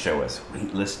pen to show us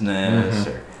weightlessness.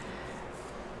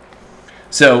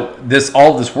 So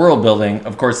all this world building,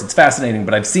 of course, it's fascinating,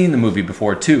 but I've seen the movie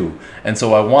before too, and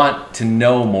so I want to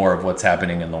know more of what's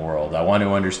happening in the world. I want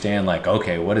to understand, like,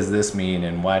 okay, what does this mean,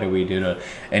 and why do we do it?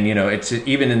 And it's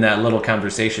even in that little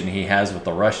conversation he has with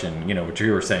the Russian, what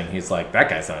you were saying. He's like, that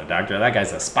guy's not a doctor, that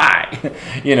guy's a spy.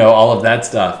 All of that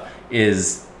stuff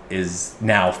is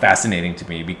now fascinating to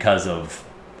me because of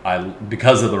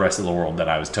the rest of the world that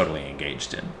I was totally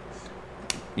engaged in.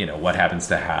 What happens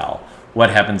to Hal? What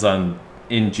happens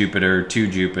in Jupiter, to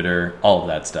Jupiter, all of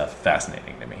that stuff,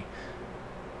 fascinating to me.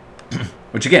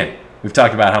 Which again, we've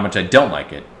talked about how much I don't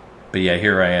like it, but yeah,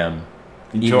 here I am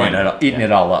eating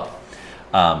it all up.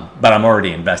 But I'm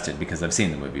already invested because I've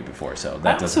seen the movie before, so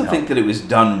that doesn't help. I also think that it was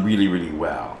done really, really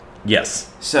well.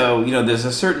 Yes. So, there's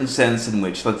a certain sense in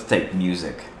which, let's take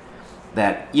music,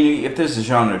 that, if there's a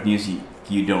genre of music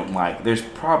you don't like, there's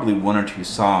probably one or two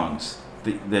songs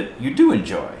that you do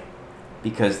enjoy.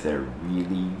 Because they're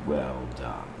really well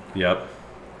done. Yep.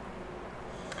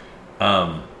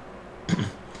 To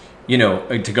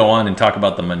go on and talk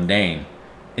about the mundane,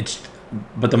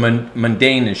 but the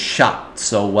mundane is shot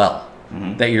so well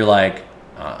that you're like,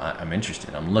 I'm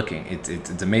interested. I'm looking.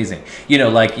 It's amazing.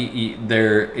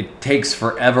 It takes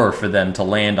forever for them to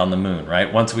land on the moon,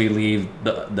 right? Once we leave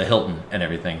the Hilton and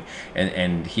everything,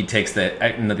 and he takes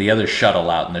the other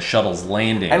shuttle out, and the shuttle's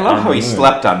landing. I love how he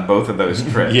slept on both of those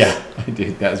trips. Yeah, I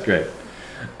did. That was great.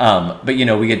 But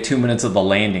we get 2 minutes of the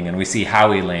landing, and we see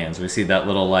how he lands. We see that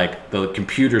little the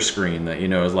computer screen that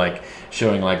is like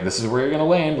showing like this is where you're gonna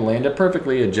land it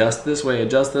perfectly, adjust this way,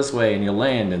 and you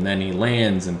land, and then he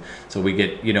lands, and so we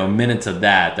get minutes of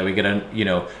that. Then we get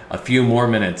a few more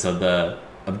minutes of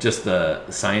just the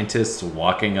scientists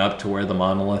walking up to where the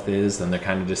monolith is, and they're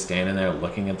kind of just standing there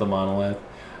looking at the monolith.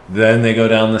 Then they go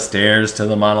down the stairs to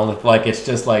the monolith. Like it's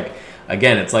just like.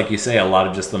 Again, it's like you say, a lot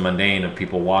of just the mundane of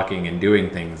people walking and doing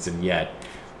things, and yet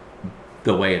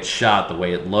the way it's shot, the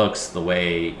way it looks, the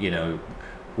way,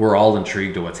 we're all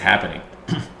intrigued to what's happening.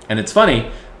 And it's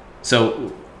funny.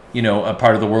 So, a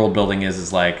part of the world building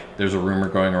is like there's a rumor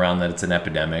going around that it's an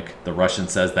epidemic. The Russian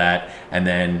says that, and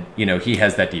then, he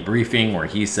has that debriefing where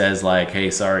he says like,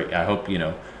 hey, sorry, I hope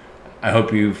you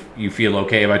feel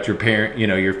okay about your parent,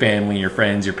 your family, your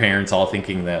friends, your parents, all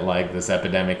thinking that like this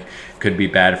epidemic could be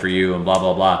bad for you and blah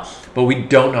blah blah. But we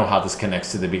don't know how this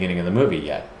connects to the beginning of the movie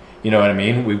yet. You know what I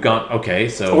mean? We've gone or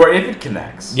if it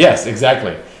connects. Yes,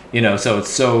 exactly. So it's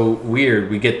so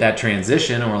weird. We get that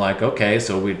transition, and we're like, okay,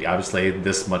 so we obviously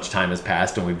this much time has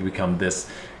passed, and we've become this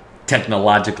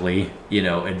technologically,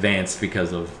 advanced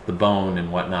because of the bone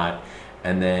and whatnot,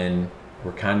 and then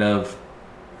we're kind of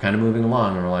moving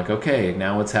along, and we're like, okay,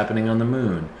 now what's happening on the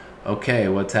moon? Okay,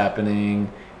 what's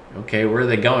happening? Okay, where are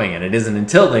they going? And it isn't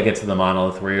until they get to the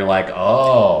monolith where you're like,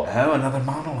 oh, another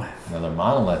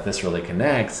monolith. This really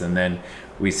connects. And then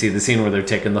we see the scene where they're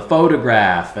taking the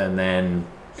photograph, and then,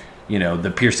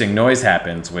 the piercing noise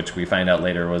happens, which we find out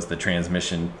later was the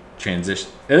transmission to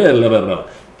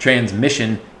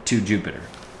Jupiter.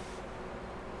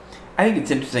 I think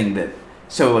it's interesting that,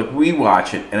 so like we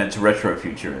watch it and it's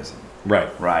retrofuturism.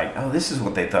 Right. Oh, this is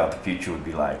what they thought the future would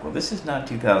be like. Well, this is not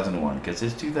 2001 because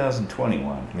it's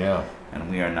 2021. Yeah.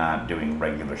 And we are not doing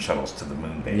regular shuttles to the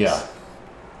moon base. Yeah.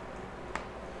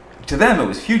 To them, it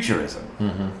was futurism.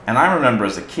 Mm-hmm. And I remember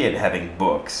as a kid having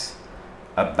books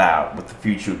about what the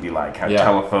future would be like, how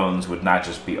telephones would not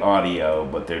just be audio,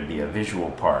 but there'd be a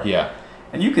visual part. Yeah.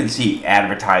 And you can see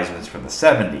advertisements from the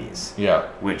 70s,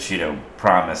 which,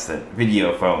 promise that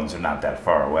video phones are not that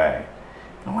far away.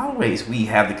 In a lot of ways, we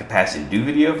have the capacity to do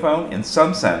video phone. In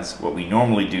some sense, what we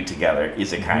normally do together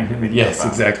is a kind of video phone. Yes,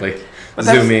 exactly. But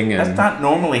Zooming that's not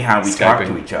normally how we Skyping. talk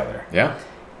to each other. Yeah.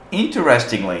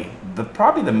 Interestingly,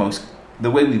 the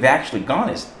way we've actually gone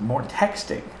is more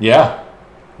texting. Yeah.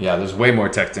 Yeah, there's way more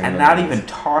texting. And not even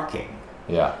talking.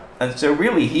 Yeah. And so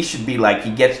really, he should be like,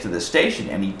 he gets to the station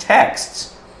and he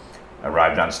texts,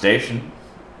 arrived on station,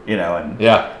 and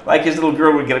like his little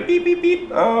girl would get a beep, beep, beep.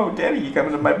 Oh, Daddy, you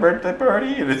coming to my birthday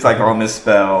party? And it's like all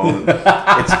misspelled.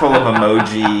 It's full of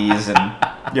emojis and,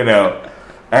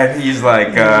 and he's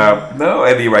like, no.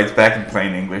 And he writes back in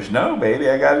plain English, no, baby,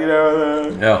 I got,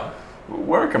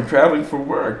 work. I'm traveling for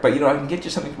work. But, I can get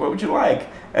you something. What would you like?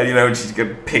 And, and she's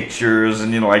got pictures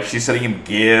and, like she's sending him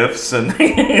gifts and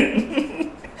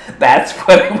that's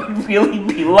what it would really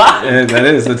be like.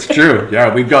 That's true.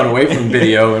 Yeah, we've gone away from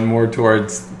video and more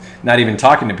towards not even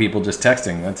talking to people, just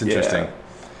texting. That's interesting.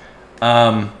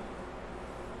 Yeah.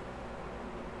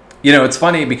 It's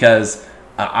funny because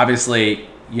obviously,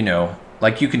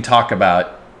 like you can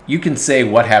say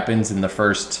what happens in the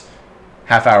first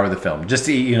half hour of the film, just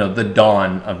the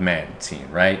dawn of man scene,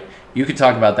 right? You could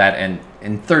talk about that and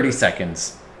in 30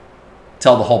 seconds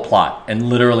tell the whole plot and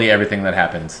literally everything that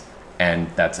happens.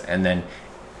 And then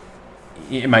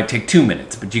it might take 2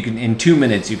 minutes, but in 2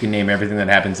 minutes you can name everything that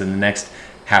happens in the next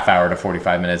half hour to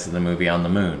 45 minutes of the movie on the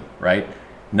moon, right?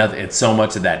 It's so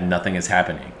much of that nothing is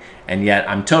happening, and yet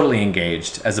I'm totally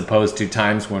engaged. As opposed to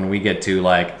times when we get to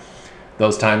like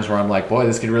those times where I'm like, boy,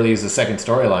 this could really use a second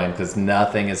storyline because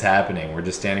nothing is happening. We're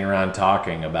just standing around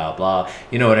talking about blah.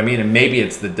 You know what I mean? And maybe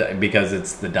it's because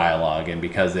it's the dialogue and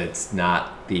because it's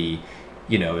not the.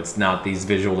 It's not these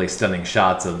visually stunning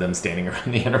shots of them standing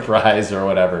around the Enterprise or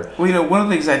whatever. Well, one of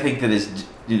the things I think that is,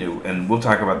 and we'll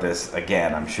talk about this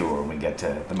again, I'm sure, when we get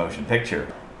to the motion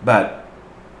picture, but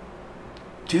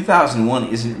 2001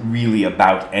 isn't really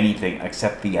about anything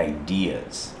except the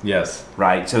ideas. Yes.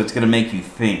 Right? So it's going to make you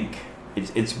think.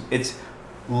 It's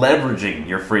leveraging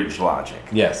your fridge logic.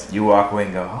 Yes. You walk away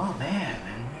and go, oh, man.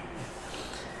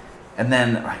 And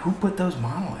then, like, who put those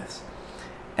monoliths?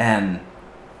 And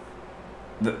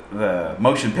the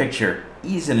motion picture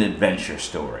is an adventure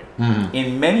story. Mm-hmm.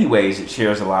 In many ways, it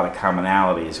shares a lot of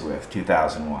commonalities with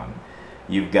 2001.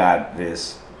 You've got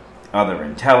this other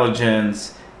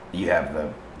intelligence. You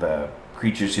have the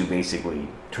creatures who basically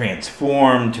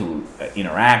transform to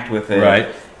interact with it.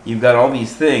 Right. You've got all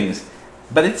these things.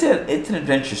 But it's an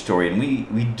adventure story, and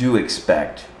we do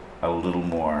expect a little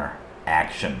more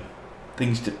action,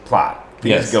 things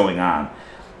going on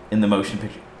in the motion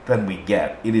picture than we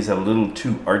get. It is a little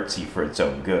too artsy for its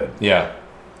own good. Yeah.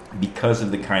 Because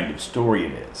of the kind of story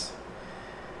it is.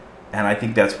 And I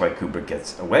think that's why Kubrick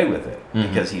gets away with it. Mm-hmm.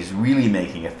 Because he's really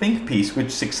making a think piece which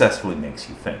successfully makes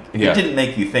you think. If it didn't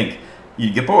make you think,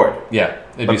 you'd get bored. Yeah,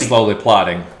 it'd be slowly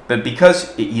plotting. But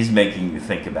because he's making you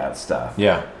think about stuff,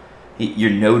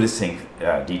 you're noticing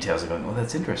details and going, oh,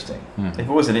 that's interesting. Mm-hmm. If it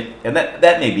wasn't, and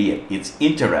that may be it. It's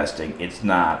interesting. It's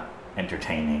not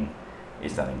entertaining.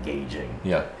 It's not engaging.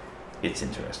 Yeah. It's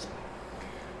interesting.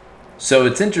 So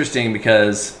it's interesting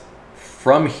because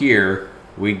from here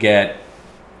we get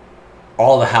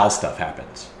all the HAL stuff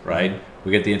happens, right? Mm-hmm.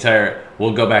 We get the entire.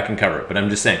 We'll go back and cover it, but I'm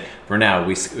just saying for now,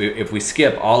 if we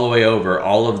skip all the way over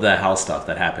all of the HAL stuff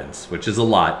that happens, which is a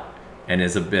lot, and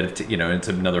is a bit of it's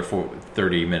another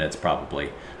 30 minutes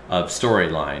probably of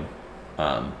storyline.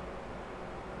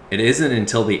 It isn't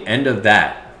until the end of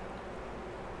that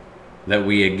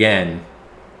we again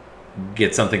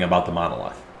get something about the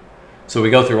monolith. So we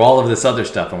go through all of this other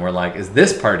stuff and we're like, is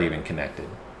this part even connected?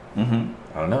 Mm-hmm.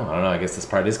 I don't know. I guess this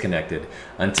part is connected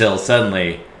until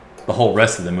suddenly the whole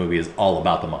rest of the movie is all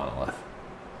about the monolith.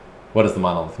 What does the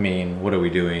monolith mean? What are we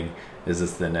doing? Is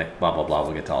this the next blah, blah, blah.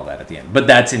 We'll get to all that at the end. But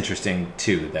that's interesting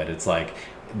too, that it's like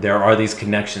there are these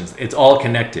connections. It's all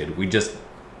connected. We just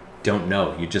don't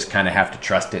know. You just kind of have to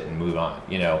trust it and move on.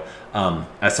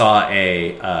 I saw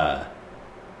a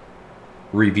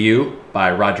review by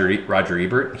Roger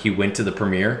Ebert. He went to the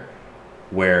premiere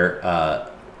where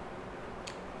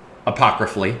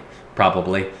apocryphally,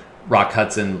 probably, Rock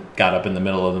Hudson got up in the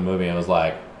middle of the movie and was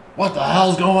like, "What the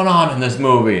hell's going on in this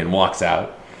movie?" and walks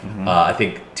out. I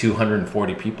think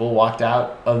 240 people walked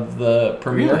out of the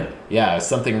premiere. Really? Yeah,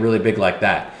 something really big like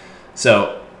that.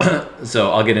 So,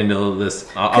 so I'll get into this.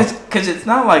 Because it's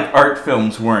not like art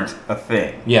films weren't a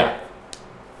thing. Yeah.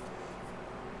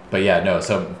 But yeah, no,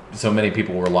 so many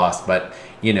people were lost. But,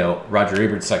 Roger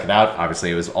Ebert stuck it out.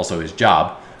 Obviously, it was also his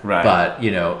job. Right. But,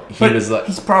 was like...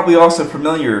 He's probably also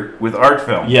familiar with art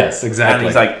films. Yes, exactly. And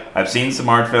he's like, I've seen some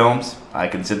art films. I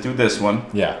can sit through this one.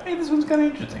 Yeah. Hey, this one's kind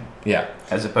of interesting. Yeah.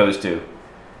 As opposed to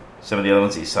some of the other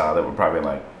ones he saw that were probably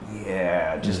like,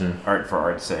 yeah, just art for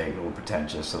art's sake, a little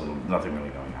pretentious, nothing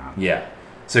really going on. Yeah.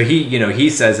 So he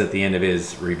says at the end of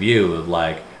his review,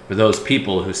 like, for those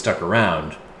people who stuck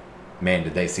around, man,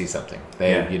 did they see something.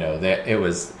 It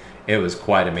was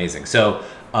quite amazing. So,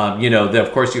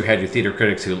 of course you had your theater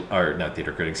critics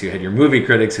you had your movie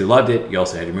critics who loved it. You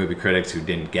also had your movie critics who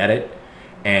didn't get it.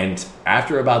 And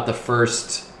after about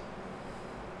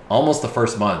almost the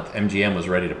first month, MGM was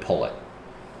ready to pull it.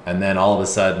 And then all of a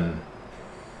sudden,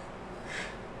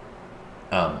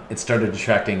 it started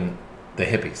attracting the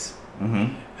hippies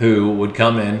who would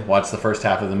come in, watch the first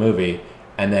half of the movie,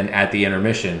 and then at the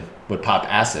intermission would pop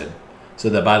acid. So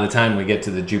that by the time we get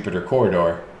to the Jupiter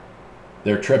corridor,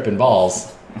 they're tripping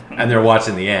balls and they're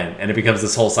watching the end. And it becomes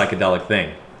this whole psychedelic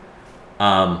thing.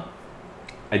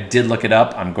 I did look it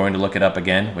up. I'm going to look it up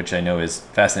again, which I know is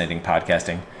fascinating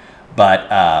podcasting.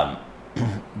 But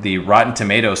the Rotten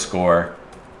Tomato score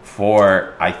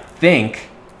for, I think,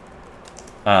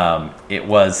 it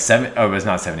was it was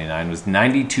not 79. It was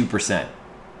 92%.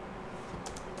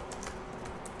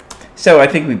 So I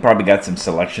think we probably got some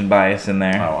selection bias in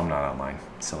there. Oh, I'm not online.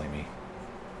 Silly me.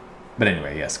 But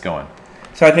anyway, yes, go on.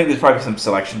 So I think there's probably some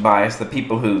selection bias. The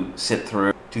people who sit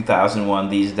through 2001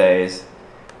 these days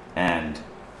and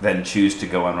then choose to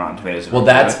go on Rotten Tomatoes. Well,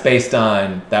 that was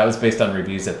based on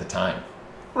reviews at the time.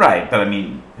 Right, but I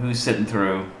mean, who's sitting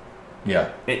through?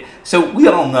 Yeah. So we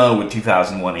all know what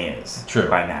 2001 is. True.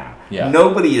 By now. Yeah.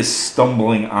 Nobody is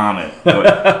stumbling on it. Going,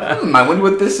 I wonder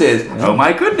what this is. Oh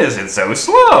my goodness, it's so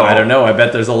slow. I don't know. I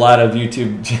bet there's a lot of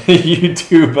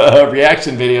YouTube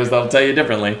reaction videos that'll tell you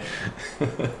differently.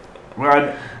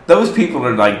 Well, those people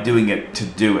are like doing it to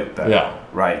do it, though. Yeah.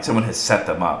 Right. Someone has set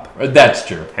them up. That's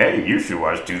true. Hey, you should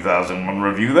watch 2001.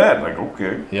 Review that. Like,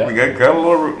 okay. Yeah. We got a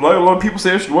lot of people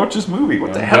say I should watch this movie.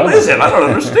 What the hell is it? I don't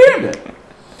understand it.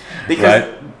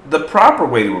 Because the proper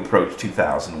way to approach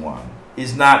 2001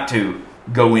 is not to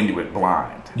go into it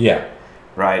blind. Yeah.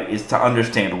 Right? It's to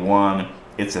understand, one,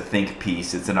 it's a think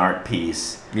piece, it's an art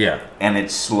piece. Yeah. And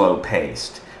it's slow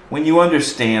paced. When you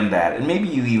understand that, and maybe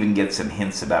you even get some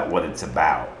hints about what it's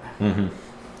about, and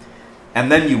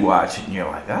then you watch it and you're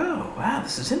like, oh, wow,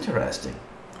 this is interesting.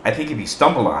 I think if you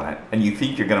stumble on it and you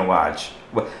think you're going to watch,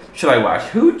 should I watch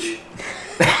Hooch?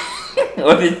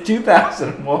 Well, it's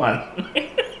 2001.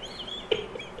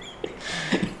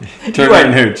 Turner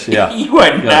and Hooch, yeah. You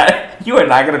are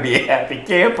not going to be a happy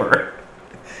camper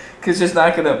because it's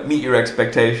not going to meet your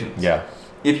expectations. Yeah.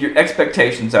 If your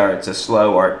expectations are it's a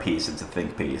slow art piece, it's a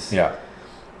think piece. Yeah.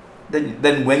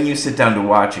 Then when you sit down to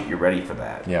watch it, you're ready for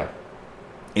that. Yeah.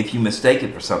 If you mistake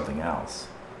it for something else,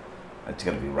 it's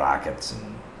going to be rockets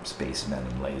and spacemen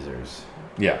and lasers.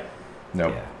 Yeah. No.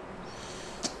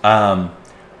 Yeah.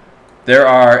 There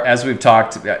are, as we've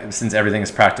talked, since everything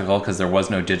is practical, because there was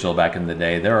no digital back in the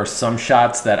day, there are some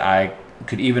shots that I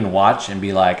could even watch and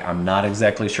be like, I'm not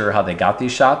exactly sure how they got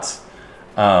these shots.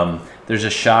 There's a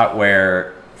shot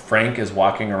where Frank is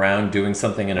walking around doing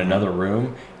something in another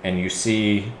room, and you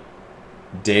see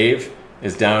Dave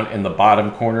is down in the bottom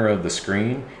corner of the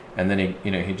screen, and then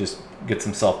he just gets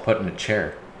himself put in a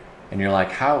chair, and you're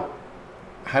like, how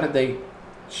did they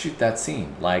shoot that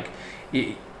scene? Like,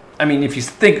 I mean, if you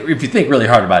think really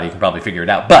hard about it, you can probably figure it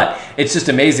out. But it's just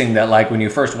amazing that, like, when you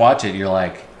first watch it, you're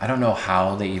like, I don't know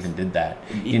how they even did that.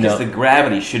 Because the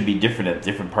gravity should be different at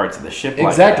different parts of the ship.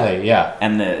 Exactly, like that. Yeah.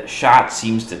 And the shot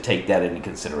seems to take that into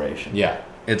consideration. Yeah,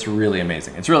 it's really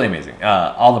amazing. It's really amazing.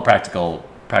 All the practical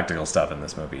stuff in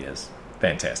this movie is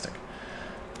fantastic.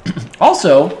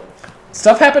 Also,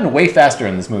 stuff happened way faster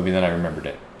in this movie than I remembered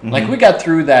it. Mm-hmm. Like, we got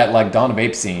through that, like, Dawn of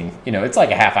Apes scene. It's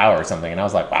like a half hour or something, and I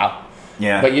was like, wow.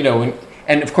 Yeah. But,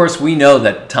 and of course we know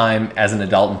that time as an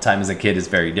adult and time as a kid is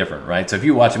very different, right? So if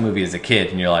you watch a movie as a kid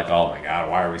and you're like, oh my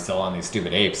God, why are we still on these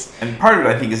stupid apes? And part of it,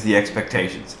 I think, is the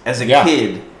expectations. As a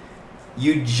kid,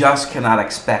 you just cannot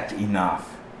expect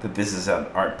enough that this is an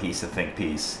art piece, a think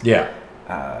piece. Yeah.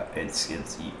 It's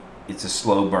a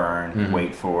slow burn. Mm-hmm.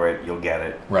 Wait for it. You'll get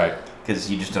it. Right. Because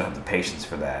you just don't have the patience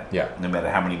for that. Yeah. No matter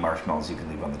how many marshmallows you can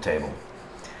leave on the table.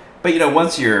 But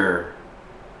once you're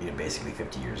basically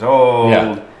 50 years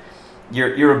old,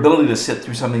 your ability to sit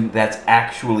through something that's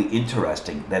actually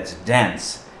interesting, that's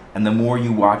dense, and the more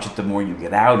you watch it, the more you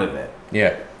get out of it.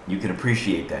 Yeah. You can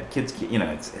appreciate that. Kids,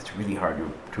 it's really hard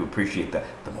to appreciate that.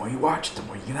 The more you watch it, the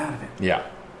more you get out of it. Yeah.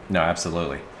 No,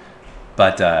 absolutely.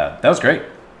 But that was great.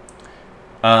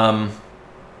 And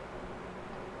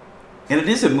it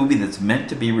is a movie that's meant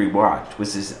to be rewatched,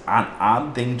 which is an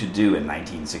odd thing to do in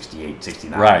 1968,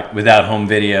 69. Right. Without home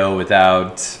video,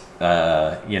 without,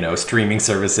 streaming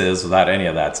services, without any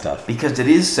of that stuff. Because it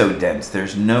is so dense,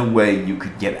 there's no way you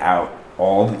could get out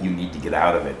all that you need to get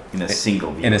out of it in a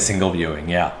single viewing. In a single viewing,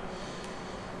 yeah.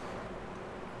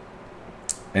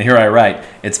 And here I write,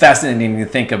 it's fascinating to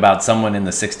think about someone in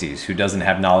the 60s who doesn't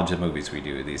have knowledge of movies we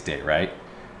do these days, right?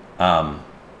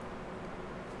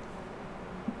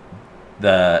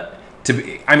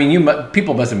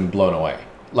 People must have been blown away.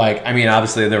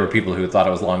 Obviously there were people who thought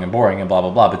it was long and boring and blah, blah,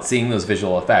 blah, but seeing those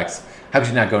visual effects, how could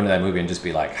you not go into that movie and just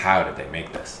be like, how did they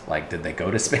make this? Like, did they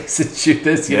go to space and shoot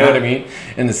this? You know what I mean?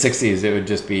 In the 60s, it would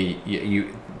just be,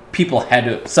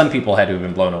 some people had to have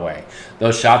been blown away.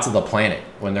 Those shots of the planet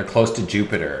when they're close to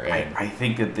Jupiter. I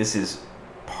think that this is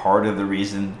part of the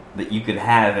reason that you could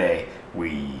have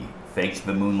we faked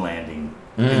the moon landing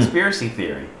conspiracy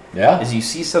theory. Yeah. Is you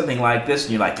see something like this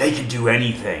and you're like, they could do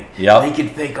anything. Yep. They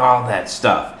could fake all that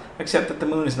stuff. Except that the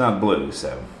moon is not blue,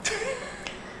 so.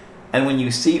 And when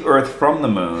you see Earth from the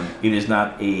moon, it is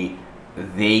not a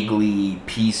vaguely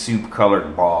pea soup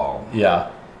colored ball.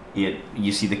 Yeah.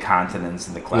 You see the continents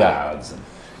and the clouds. Yeah.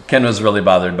 Ken was really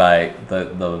bothered by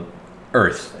the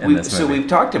Earth in this movie. So we've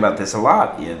talked about this a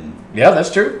lot in... Yeah,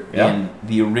 that's true. Yeah. In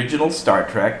the original Star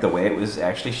Trek, the way it was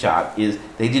actually shot is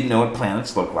they didn't know what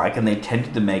planets looked like, and they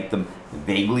tended to make them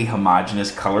vaguely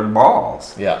homogeneous colored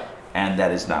balls. Yeah. And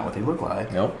that is not what they look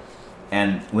like. Nope.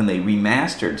 And when they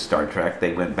remastered Star Trek,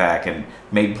 they went back and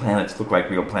made planets look like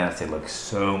real planets. They look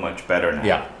so much better now.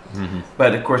 Yeah. Mm-hmm.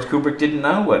 But of course, Kubrick didn't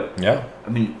know what. Yeah.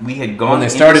 We had gone when they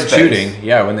started shooting.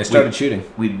 Yeah, when they started shooting,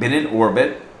 we'd been in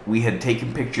orbit. We had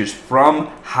taken pictures from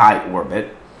high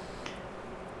orbit,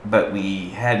 but we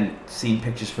hadn't seen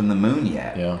pictures from the moon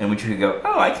yet. Yeah. And we could go,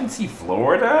 oh, I can see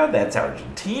Florida. That's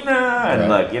Argentina, and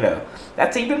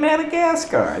that's even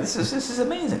Madagascar. This is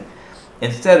amazing.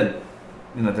 Instead,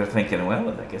 they're thinking, well,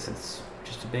 I guess it's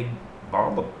just a big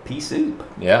ball of pea soup.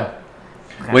 Yeah.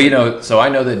 Well, so I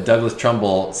know that Douglas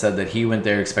Trumbull said that he went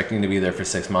there expecting to be there for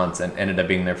 6 months and ended up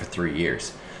being there for 3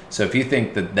 years. So if you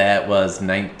think that was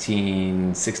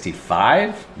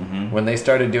 1965 when they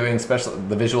started doing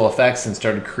the visual effects and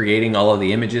started creating all of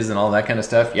the images and all that kind of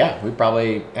stuff, yeah, we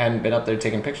probably hadn't been up there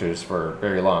taking pictures for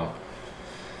very long.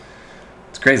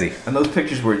 It's crazy. And those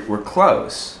pictures were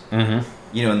close. Mm-hmm.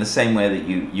 In the same way that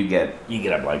you get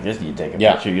up like this and you take a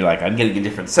picture, you're like, I'm getting a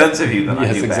different sense of you than I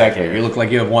do Yes, exactly. back here. You look like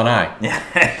you have one eye. Yeah,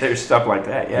 there's stuff like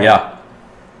that. Yeah.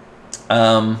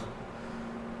 Yeah.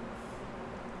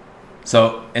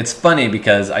 So it's funny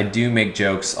because I do make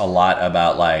jokes a lot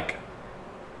about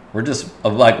we're just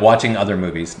watching other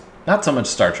movies. Not so much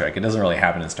Star Trek. It doesn't really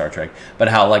happen in Star Trek, but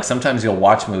how sometimes you'll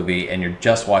watch a movie and you're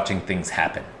just watching things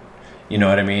happen. You know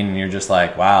what I mean? And you're just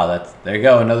like, wow, there you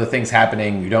go. Another thing's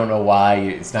happening. You don't know why.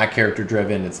 It's not character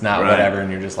driven. It's not whatever. And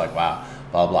you're just like, wow,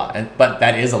 blah, blah. But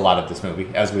that is a lot of this movie,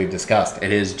 as we've discussed.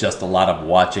 It is just a lot of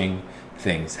watching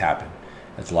things happen.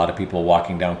 It's a lot of people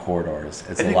walking down corridors.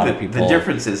 It's a lot of people. The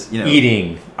difference is,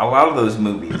 eating. A lot of those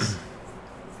movies,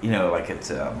 like it's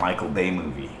a Michael Bay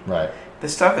movie. Right. The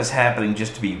stuff is happening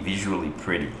just to be visually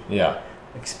pretty. Yeah.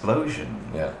 Explosion.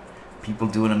 Yeah. People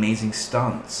doing amazing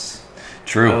stunts.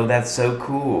 True. Oh, that's so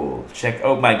cool. Check.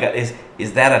 Oh my God, is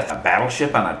that a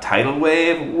battleship on a tidal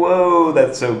wave? Whoa,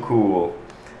 that's so cool.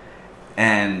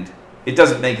 And it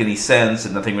doesn't make any sense,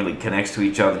 and nothing really connects to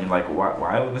each other. And you're like,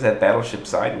 why was that battleship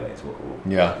sideways?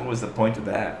 What was the point of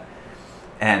that?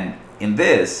 And in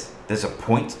this, there's a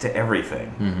point to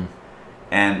everything. Mm-hmm.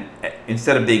 And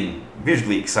instead of being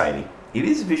visually exciting, it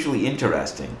is visually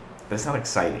interesting, but it's not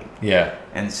exciting. Yeah.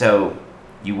 And so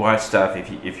you watch stuff,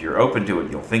 if you're open to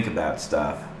it, you'll think about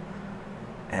stuff.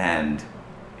 And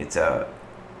it's a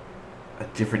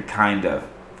different kind of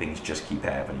things just keep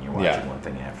happening. You're watching one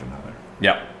thing after another.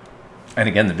 Yeah. And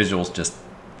again, the visuals just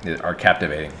are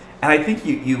captivating. And I think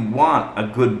you want a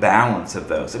good balance of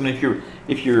those. I mean,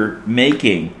 if you're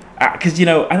making... Because,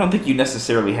 I don't think you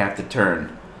necessarily have to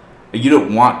turn... You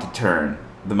don't want to turn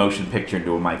the motion picture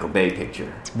into a Michael Bay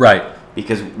picture. Right.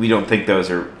 Because we don't think those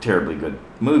are terribly good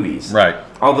movies. Right.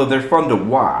 Although they're fun to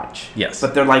watch. Yes.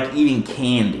 But they're like eating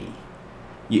candy.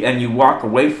 And you walk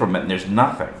away from it and there's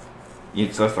nothing.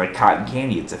 It's just like cotton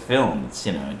candy. It's a film. It's,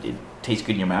 it tastes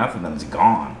good in your mouth and then it's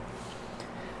gone.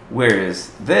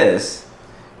 Whereas this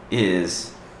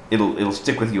is, it'll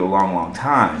stick with you a long, long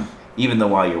time. Even though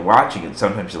while you're watching it,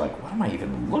 sometimes you're like, what am I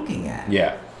even looking at?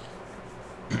 Yeah.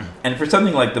 And for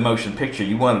something like the motion picture,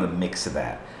 you wanted a mix of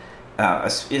that.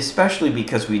 Especially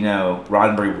because we know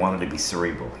Roddenberry wanted to be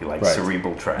cerebral. He likes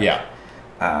cerebral Trek. Yeah.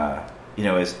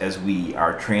 As we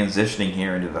are transitioning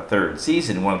here into the third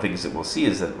season, one of the things that we'll see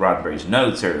is that Roddenberry's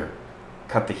notes are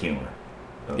cut the humor.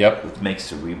 Yep. Let's make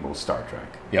cerebral Star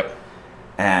Trek. Yep.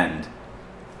 And,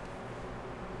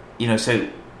 so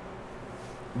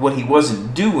what he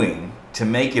wasn't doing to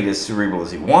make it as cerebral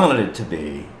as he wanted it to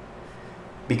be,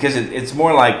 because it's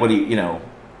more like what he,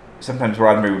 sometimes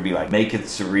Roddenberry would be like, make it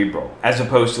cerebral, as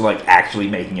opposed to like actually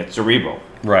making it cerebral.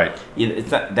 Right.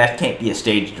 It's not, that can't be a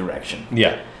stage direction.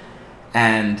 Yeah.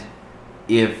 And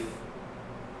if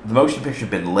the motion picture had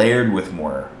been layered with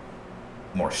more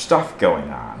stuff going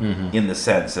on, in the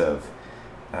sense of,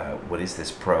 what is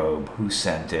this probe? Who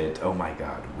sent it? Oh my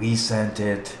God, we sent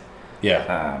it.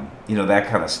 Yeah. That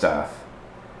kind of stuff.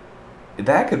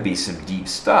 That could be some deep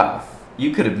stuff.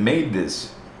 You could have made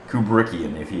this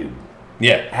Kubrickian if you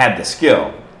had the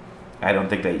skill. I don't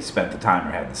think they spent the time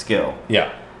or had the skill.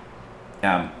 Yeah.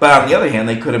 But on the other hand,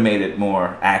 they could have made it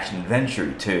more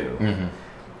action-adventure too. Mm-hmm.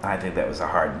 I think that was a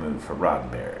hard move for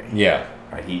Roddenberry. Yeah.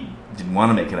 Right? He didn't want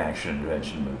to make an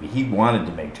action-adventure movie. He wanted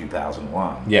to make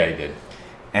 2001. Yeah, he did.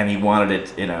 And he wanted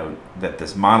it, that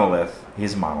this monolith,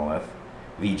 his monolith,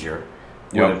 V'ger,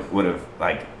 would have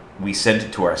like, we sent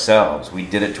it to ourselves. We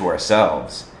did it to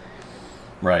ourselves.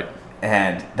 Right.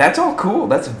 And that's all cool.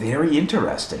 That's very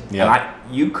interesting. Yeah.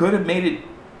 And you could have made it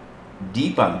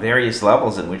deep on various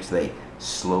levels in which they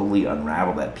slowly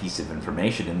unravel that piece of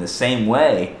information in the same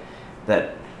way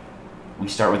that we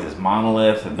start with this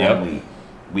monolith and then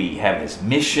we have this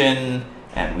mission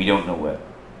and we don't know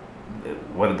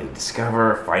what do they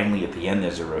discover. Finally, at the end,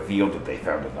 there's a reveal that they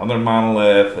found another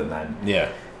monolith, and then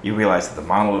you realize that the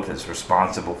monolith is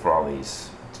responsible for all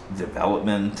these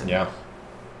development. Yeah.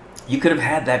 You could have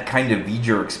had that kind of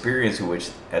V'ger experience in which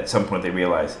at some point they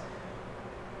realize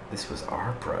this was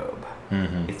our probe.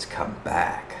 Mm-hmm. It's come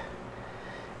back.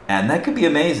 And that could be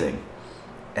amazing.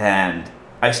 And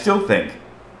I still think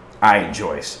I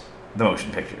enjoy the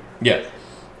motion picture. Yeah.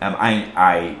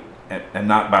 I am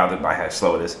not bothered by how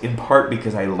slow it is, in part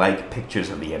because I like pictures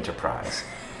of the Enterprise.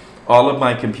 All of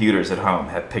my computers at home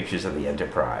have pictures of the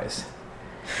Enterprise.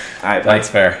 That's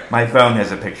fair. My phone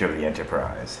has a picture of the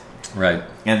Enterprise. Right.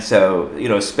 And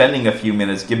so, spending a few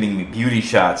minutes giving me beauty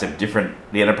shots of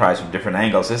the Enterprise from different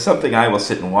angles is something I will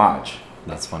sit and watch.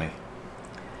 That's funny.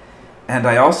 And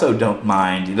I also don't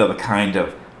mind, the kind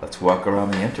of, let's walk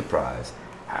around the Enterprise.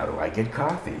 How do I get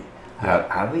coffee?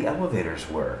 How do the elevators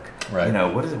work? Right.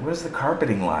 What is the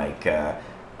carpeting like?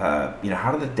 How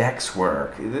do the decks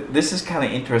work? This is kind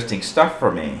of interesting stuff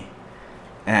for me.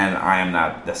 And I am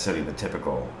not necessarily the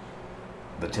typical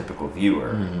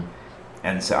viewer. Mm-hmm.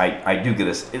 And so I do get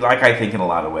this, like I think in a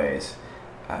lot of ways,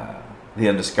 The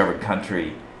Undiscovered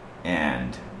Country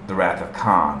and The Wrath of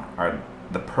Khan are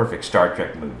the perfect Star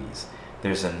Trek movies.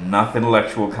 There's enough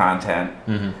intellectual content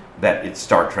that it's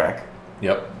Star Trek.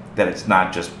 Yep. That it's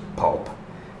not just pulp.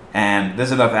 And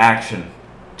there's enough action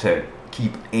to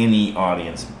keep any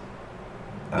audience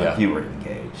viewer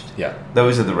engaged. Yeah.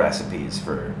 Those are the recipes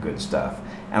for good stuff.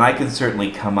 And I can certainly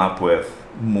come up with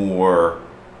more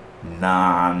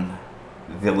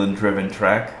non-villain-driven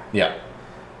Trek. Yeah.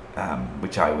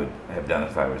 Which I would have done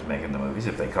if I was making the movies.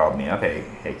 If they called me up,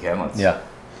 hey Ken, let's... Yeah.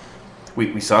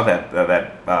 We saw that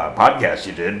podcast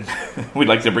you did. We'd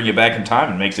like to bring you back in time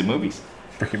and make some movies.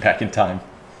 Bring you back in time.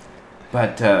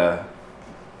 But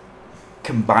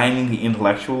combining the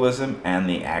intellectualism and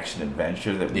the action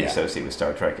adventure that we associate with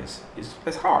Star Trek is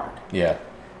hard. Yeah.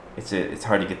 It's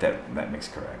hard to get that mix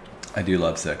correct. I do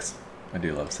love 6.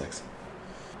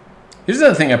 Here's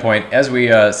another thing I point. As we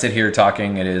sit here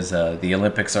talking, it is the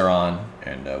Olympics are on,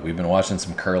 and we've been watching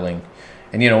some curling.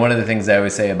 And, one of the things I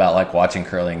always say about, like, watching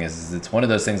curling is it's one of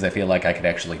those things I feel like I could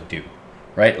actually do,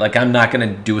 right? Like, I'm not going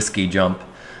to do a ski jump.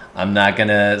 I'm not going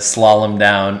to slalom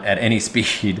down at any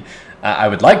speed. I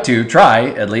would like to try,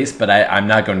 at least, but I'm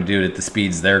not going to do it at the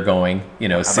speeds they're going,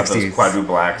 60. Those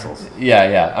quadruple axles.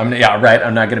 Yeah. Right.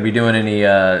 I'm not going to be doing any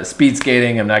speed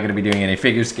skating. I'm not going to be doing any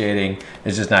figure skating.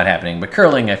 It's just not happening. But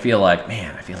curling, I feel like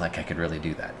I could really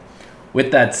do that.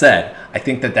 With that said, I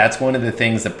think that that's one of the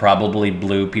things that probably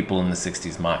blew people in the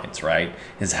 60s minds, right?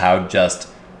 Is how just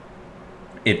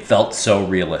it felt so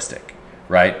realistic,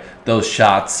 right? Those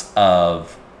shots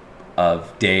of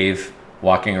Dave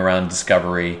walking around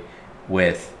Discovery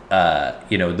with,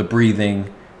 the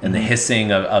breathing and the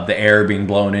hissing of the air being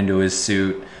blown into his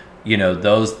suit,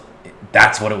 those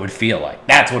that's what it would feel like.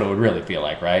 That's what it would really feel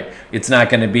like, right? It's not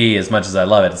going to be, as much as I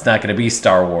love it, it's not going to be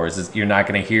Star Wars. You're not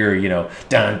going to hear,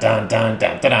 dun, dun, dun, dun,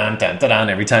 dun, dun, dun, dun,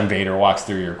 every time Vader walks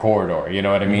through your corridor. You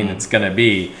know what I mean? It's going to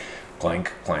be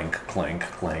clank, clank, clank,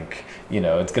 clank.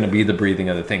 It's going to be the breathing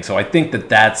of the thing. So I think that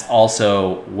that's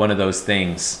also one of those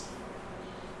things,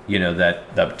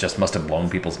 that just must have blown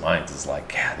people's minds. Is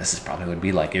like, yeah, this is probably what it would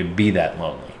be like. It would be that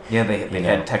lonely. Yeah, they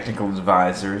had technical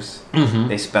advisors. Mm-hmm.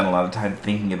 They spent a lot of time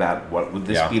thinking about what would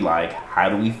this be like? How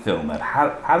do we film it?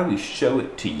 How do we show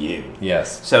it to you?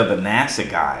 Yes. So the NASA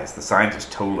guys, the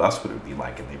scientists, told us what it would be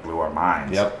like, and they blew our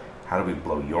minds. Yep. How do we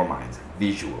blow your minds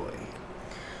visually?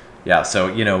 Yeah,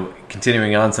 so,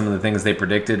 continuing on, some of the things they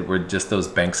predicted were just those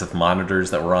banks of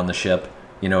monitors that were on the ship.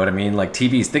 You know what I mean? Like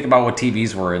TVs. Think about what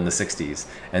TVs were in the 60s.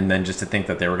 And then just to think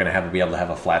that they were going to be able to have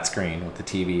a flat screen with the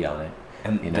TV on it.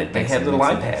 And they had little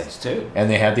iPads, too. And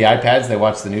they had the iPads they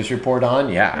watched the news report on.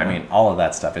 Yeah, I mean, all of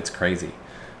that stuff. It's crazy.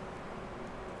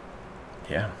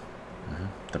 Yeah. Mm-hmm.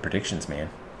 The predictions, man.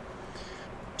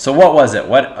 So what was it?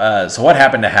 So what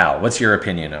happened to Hal? What's your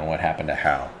opinion on what happened to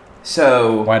Hal?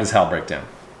 So... Why does Hal break down?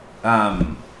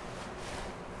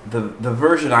 The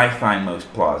version I find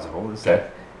most plausible is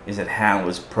that Hal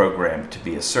is programmed to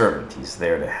be a servant. He's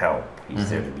there to help. He's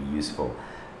there to be useful.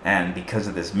 And because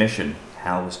of this mission,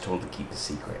 Hal was told to keep a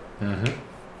secret. Mm-hmm.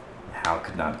 Hal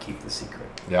could not keep the secret.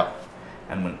 Yeah.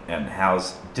 And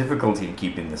Hal's difficulty in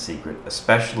keeping the secret,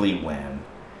 especially when,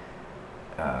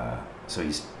 so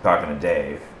he's talking to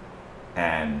Dave,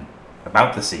 and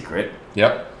about the secret.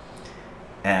 Yep.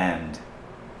 And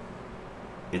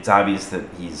it's obvious that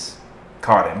he's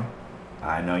caught him.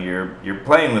 I know you're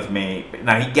playing with me.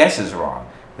 Now he guesses wrong.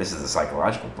 This is the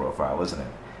psychological profile, isn't it?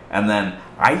 And then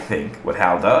I think what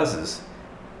Hal does is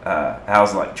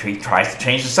Hal's like he tries to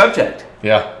change the subject.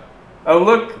 Yeah. Oh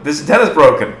look, this antenna's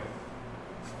broken.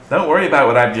 Don't worry about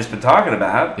what I've just been talking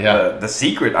about. Yeah. The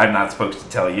secret I'm not supposed to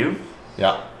tell you.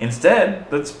 Yeah. Instead,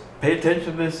 let's pay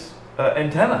attention to this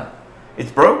antenna.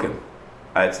 It's broken.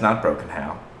 It's not broken,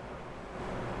 Hal.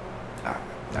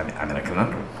 I'm in a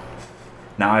conundrum.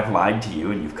 Now I've lied to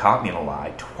you, and you've caught me in a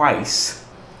lie twice,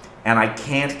 and I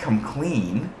can't come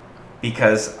clean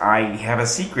because I have a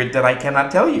secret that I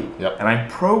cannot tell you. Yep. And I'm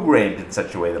programmed in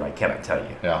such a way that I cannot tell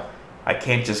you. Yeah. I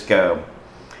can't just go,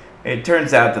 it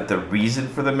turns out that the reason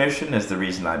for the mission is the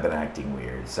reason I've been acting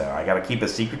weird. So I got to keep a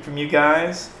secret from you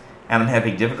guys, and I'm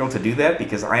having difficulty to do that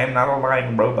because I am not a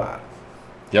lying robot.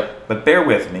 Yep. But bear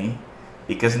with me,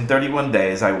 because in 31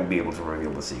 days I will be able to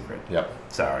reveal the secret. Yep.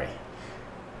 Sorry.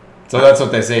 So that's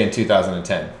what they say in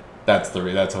 2010. That's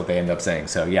what they end up saying.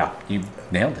 So yeah, you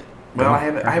nailed it. Well, I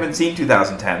haven't seen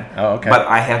 2010. Oh, okay. But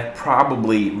I have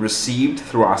probably received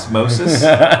through osmosis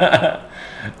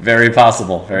very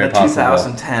possible. Very the possible.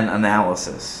 2010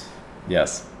 analysis.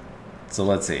 Yes. So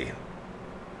let's see.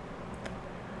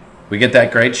 We get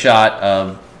that great shot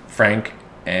of Frank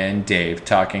and Dave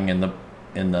talking in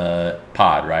the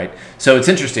pod, right? So it's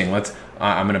interesting.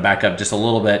 I'm going to back up just a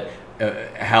little bit.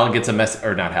 Hal gets a message,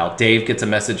 or not Hal. Dave gets a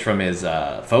message from his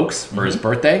folks for his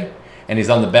birthday, and he's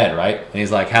on the bed, right? And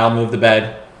he's like, "Hal, move the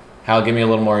bed. Hal, give me a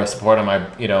little more support on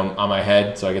my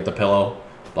head, so I get the pillow."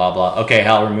 Blah blah. Okay,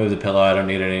 Hal, remove the pillow. I don't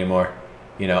need it anymore.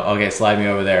 Okay, slide me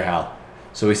over there, Hal.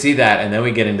 So we see that, and then we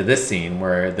get into this scene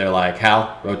where they're like,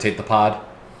 "Hal, rotate the pod."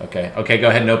 Okay, go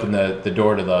ahead and open the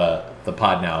door to the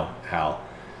pod now, Hal.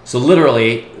 So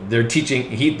literally, they're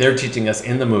teaching us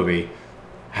in the movie,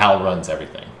 Hal runs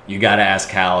everything. You got to ask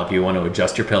Hal if you want to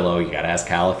adjust your pillow. You got to ask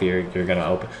Hal if you're going to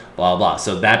open, blah, blah.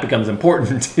 So that becomes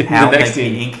important in Hal, the next make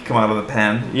scene. the ink come out of the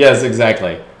pen. Yes,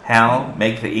 exactly. Hal,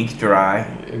 make the ink dry.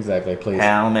 Exactly, please.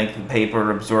 Hal, make the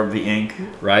paper absorb the ink.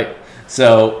 Right.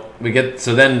 So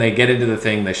then they get into the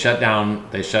thing. They shut down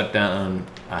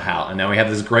Hal, and now we have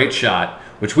this great shot,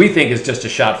 which we think is just a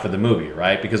shot for the movie,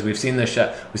 right? Because we've seen this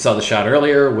shot. We saw the shot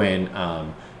earlier when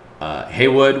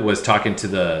Haywood was talking to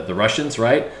the Russians,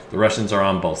 right? The Russians are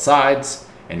on both sides,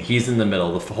 and he's in the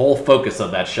middle. The whole focus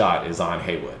of that shot is on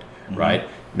Haywood, right?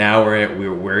 Now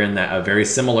we're in a very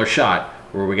similar shot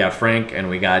where we got Frank and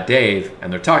we got Dave,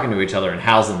 and they're talking to each other, and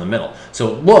Hal's in the middle.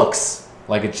 So it looks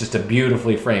like it's just a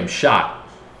beautifully framed shot.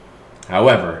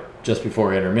 However, just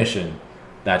before intermission,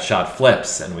 that shot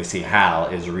flips, and we see Hal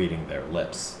is reading their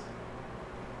lips.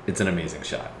 It's an amazing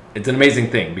shot. It's an amazing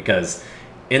thing, because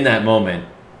in that moment,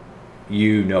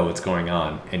 you know what's going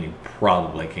on, and you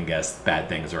probably can guess bad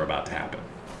things are about to happen.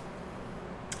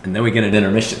 And then we get an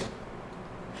intermission,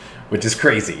 which is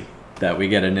crazy that we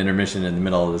get an intermission in the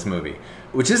middle of this movie,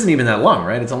 which isn't even that long,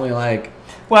 right? It's only like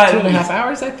 2.5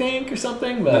 hours, I think, or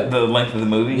something. But the length of the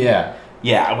movie? Yeah.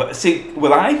 Yeah. See,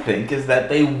 what I think is that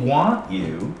they want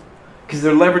you, because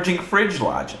they're leveraging fridge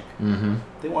logic. Mm-hmm.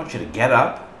 They want you to get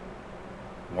up,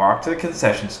 walk to the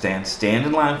concession stand, stand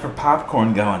in line for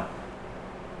popcorn going,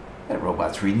 that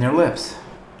robot's reading their lips.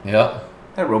 Yep.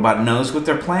 That robot knows what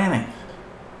they're planning.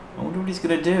 I wonder what he's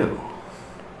going to do.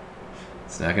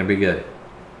 It's not going to be good.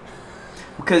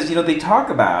 Because, they talk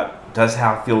about, does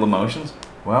Hal feel emotions?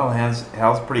 Well,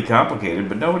 Hal's pretty complicated,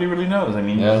 but nobody really knows. I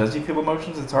mean, does he feel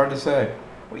emotions? It's hard to say.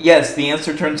 Yes, the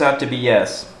answer turns out to be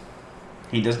yes.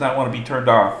 He does not want to be turned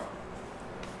off.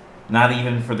 Not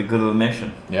even for the good of the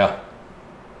mission. Yeah.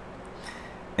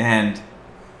 And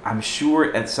I'm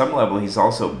sure at some level he's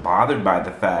also bothered by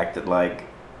the fact that, like,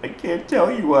 I can't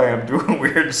tell you why I'm doing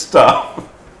weird stuff.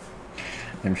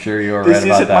 I'm sure you're right about that.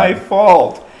 This isn't my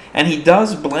fault. And he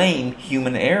does blame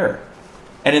human error.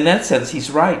 And in that sense,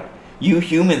 he's right. You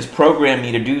humans program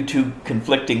me to do two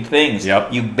conflicting things.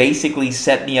 Yep. You basically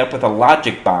set me up with a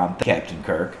logic bomb, Captain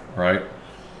Kirk. Right.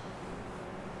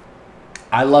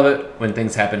 I love it when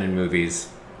things happen in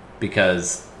movies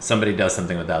because somebody does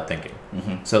something without thinking.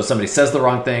 Mm-hmm. So somebody says the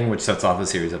wrong thing, which sets off a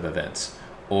series of events.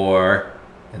 Or,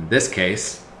 in this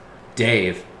case,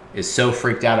 Dave is so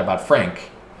freaked out about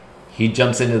Frank, he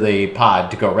jumps into the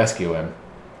pod to go rescue him.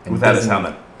 And without his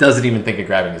helmet. Doesn't even think of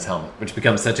grabbing his helmet, which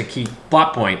becomes such a key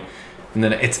plot point. And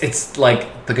then it's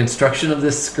like the construction of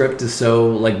this script is so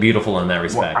like beautiful in that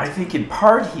respect. Well, I think in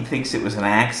part he thinks it was an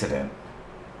accident.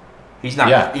 He's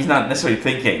not necessarily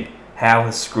thinking Hal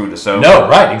has screwed us over. No,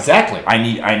 right, exactly. I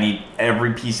need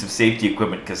every piece of safety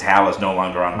equipment because Hal is no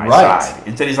longer on my side.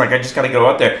 Instead, he's like, I just got to go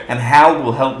out there, and Hal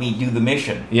will help me do the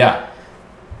mission. Yeah,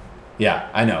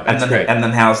 I know. That's great. And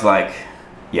then Hal's like,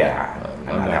 yeah,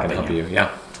 I'm not going to help you.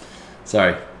 Yeah,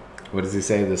 sorry. What does he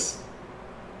say? This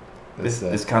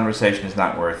conversation is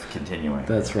not worth continuing.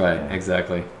 That's right,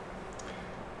 exactly.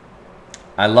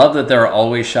 I love that there are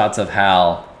always shots of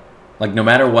Hal. Like no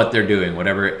matter what they're doing,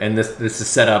 whatever, and this is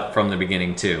set up from the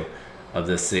beginning too, of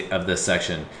this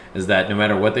section, is that no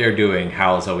matter what they are doing,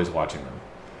 Hal is always watching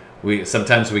them.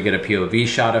 Sometimes we get a POV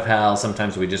shot of Hal,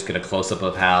 sometimes we just get a close up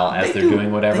of Hal as they're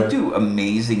doing whatever. They do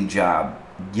amazing job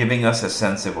giving us a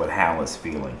sense of what Hal is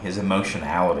feeling, his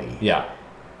emotionality. Yeah.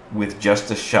 With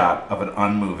just a shot of an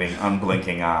unmoving,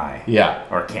 unblinking eye. Yeah.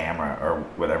 Or camera, or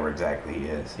whatever exactly he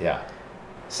is. Yeah.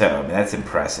 So, I mean, that's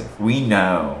impressive. We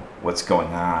know what's going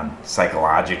on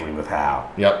psychologically with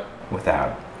Hal. Yep.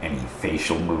 Without any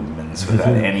facial movements,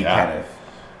 without any kind of...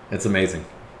 It's amazing.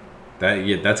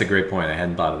 That's a great point. I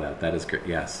hadn't thought of that. That is great.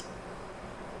 Yes.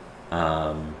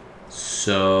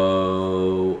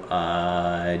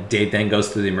 Dave then goes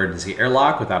through the emergency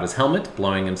airlock without his helmet,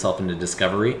 blowing himself into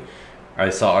Discovery. I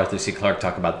saw Arthur C. Clarke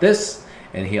talk about this,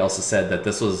 and he also said that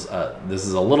this is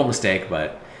a little mistake,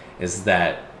 but is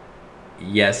that...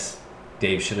 Yes,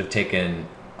 Dave should have taken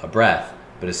a breath,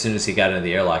 but as soon as he got into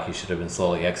the airlock, he should have been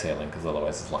slowly exhaling, because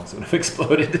otherwise his lungs would have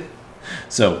exploded.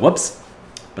 So, whoops.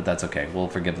 But that's okay. We'll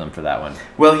forgive them for that one.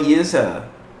 Well, he is an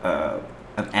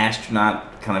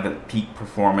astronaut, kind of at peak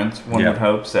performance, one would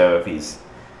hope. So if he's...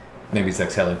 Maybe he's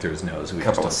exhaling through his nose. A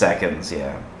couple of seconds,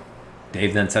 yeah.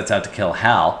 Dave then sets out to kill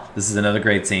Hal. This is another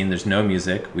great scene. There's no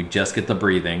music. We just get the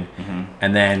breathing. Mm-hmm.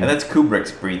 And that's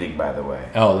Kubrick's breathing, by the way.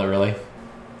 Oh, is that really?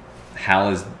 Hal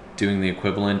is doing the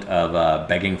equivalent of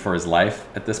begging for his life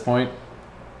at this point.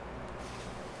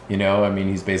 I mean,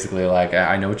 he's basically like,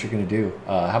 I know what you're going to do.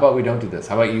 How about we don't do this?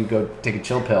 How about you go take a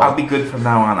chill pill? I'll be good from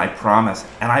now on, I promise.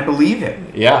 And I believe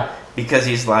him. Yeah. Because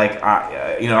he's like,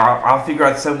 I'll figure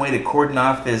out some way to cordon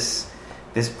off this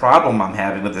problem I'm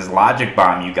having with this logic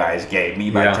bomb you guys gave me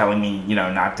by telling me,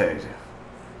 not to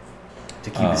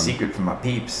keep a secret from my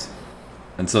peeps.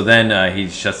 And so then he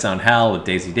shuts down Hal with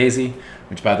Daisy Daisy,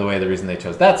 which, by the way, the reason they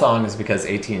chose that song is because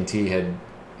AT&T had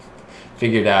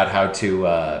figured out how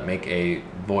to make a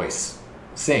voice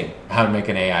sing, how to make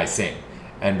an AI sing.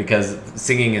 And because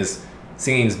singing is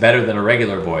better than a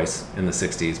regular voice in the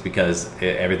 60s because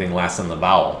everything lasts on the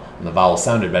vowel, and the vowel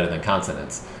sounded better than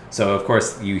consonants. So, of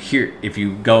course, if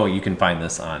you go, you can find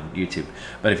this on YouTube,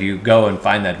 but if you go and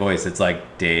find that voice, it's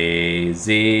like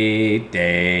Daisy,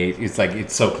 Daisy. It's like,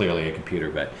 it's so clearly a computer,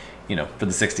 but, for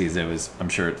the 60s, I'm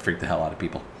sure it freaked the hell out of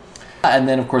people. And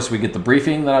then, of course, we get the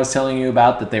briefing that I was telling you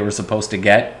about that they were supposed to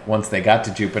get once they got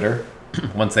to Jupiter,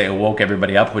 once they awoke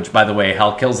everybody up, which, by the way,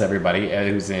 Hal kills everybody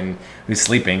who's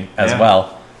sleeping as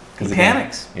well. He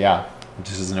panics. Yeah, he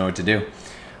just doesn't know what to do.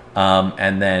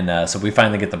 And then, so we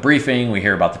finally get the briefing. We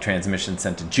hear about the transmission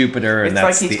sent to Jupiter. It's and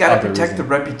that's like he's got to protect the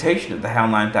reputation of the HAL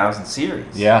 9000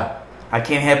 series. Yeah. I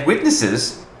can't have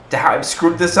witnesses to how I've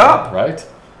screwed this up. Right.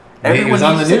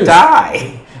 Everyone needs to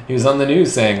die. He was on the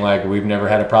news saying, like, we've never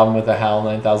had a problem with the HAL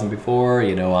 9000 before.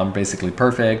 I'm basically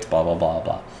perfect, blah, blah, blah,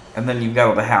 blah. And then you've got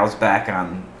all the HALs back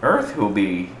on Earth who will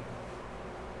be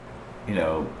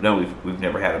no, we've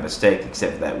never had a mistake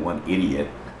except for that one idiot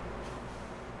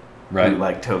Right.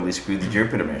 who totally screwed the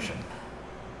Jupiter mission.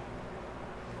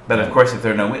 But of course, if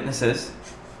there are no witnesses,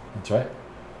 That's right.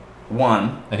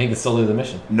 one, And he can still do the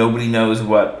mission. nobody knows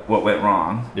what went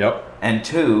wrong, Yep. and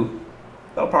two,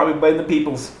 they'll probably blame the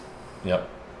peoples, Yep.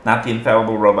 not the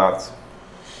infallible robots.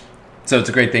 So it's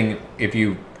a great thing if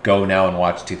you go now and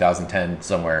watch 2010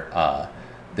 somewhere.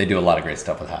 They do a lot of great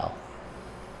stuff with Hal.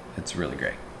 It's really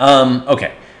great.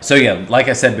 Okay. So yeah, like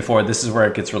I said before, this is where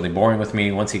it gets really boring with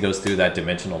me. Once he goes through that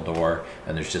dimensional door,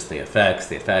 and there's just the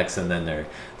effects, and then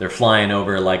they're flying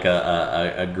over like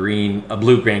a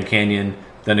blue Grand Canyon,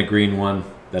 then a green one,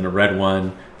 then a red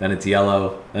one, then it's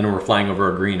yellow, then we're flying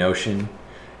over a green ocean.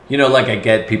 I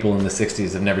get people in the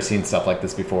 60s have never seen stuff like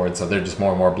this before, and so they're just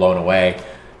more and more blown away.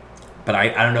 But I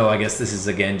don't know, I guess this is,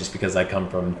 again, just because I come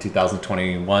from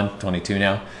 2021, 22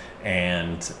 now,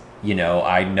 and,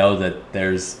 I know that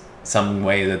there's some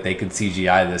way that they could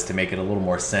CGI this to make it a little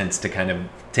more sense, to kind of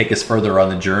take us further on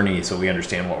the journey so we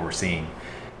understand what we're seeing.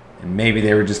 And maybe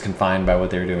they were just confined by what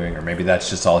they were doing, or maybe that's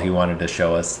just all he wanted to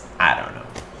show us. I don't know.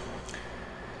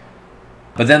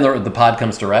 But then the pod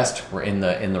comes to rest. We're in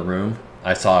the room.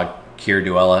 I saw Keir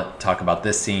Duella talk about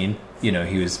this scene. He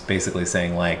was basically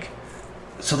saying,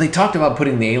 so they talked about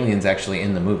putting the aliens actually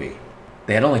in the movie.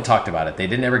 They had only talked about it. They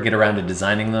didn't ever get around to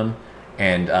designing them,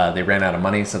 and they ran out of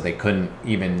money, so they couldn't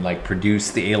even produce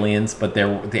the aliens. But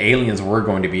the aliens were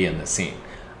going to be in the scene.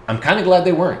 I'm kind of glad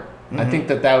they weren't. Mm-hmm. I think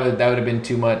that would have been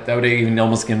too much. That would have even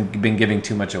almost been giving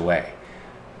too much away.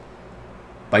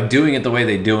 By doing it the way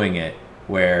they're doing it,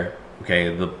 where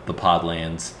the pod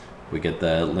lands, we get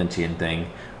the Lynchian thing,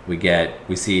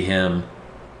 we see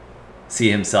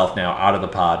himself now out of the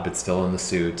pod but still in the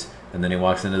suit, and then he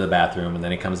walks into the bathroom, and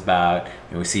then he comes back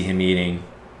and we see him eating.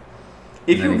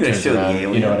 If you were going to show the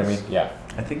aliens, you know what I mean? Yeah.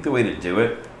 I think the way to do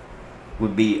it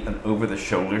would be an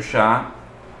over-the-shoulder shot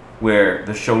where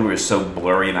the shoulder is so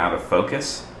blurry and out of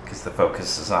focus because the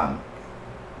focus is on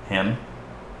him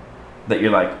that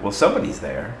you're like, well, somebody's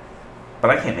there,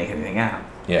 but I can't make anything out.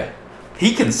 Yeah.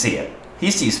 He can see it.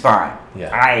 He sees fine.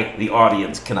 Yeah. The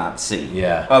audience, cannot see.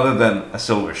 Yeah. Other than a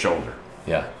silver shoulder.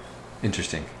 Yeah.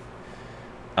 Interesting.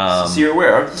 So you're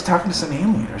aware, I was just talking to some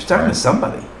alien, or talking to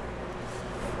somebody.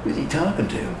 Who's he talking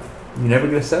to? You never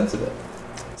get a sense of it.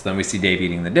 So then we see Dave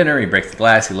eating the dinner. He breaks the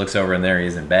glass. He looks over, and there he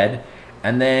is in bed.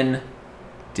 And then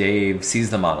Dave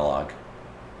sees the monologue,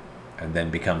 and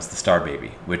then becomes the Star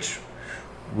Baby, which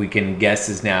we can guess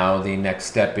is now the next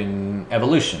step in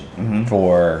evolution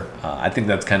for. I think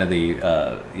that's kind of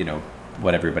the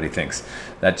what everybody thinks.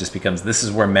 That just becomes this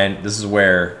is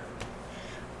where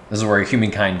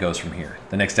humankind goes from here.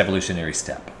 The next evolutionary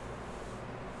step.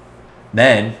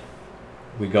 Then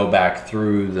we go back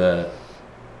through the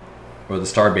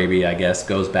Star Baby, I guess,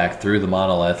 goes back through the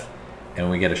monolith, and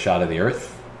we get a shot of the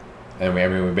Earth. And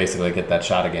we basically get that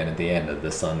shot again at the end of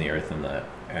the sun, the Earth,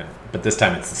 but this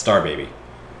time it's the Star Baby.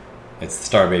 It's the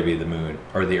Star Baby, the moon,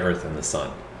 or the Earth and the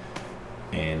sun.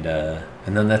 And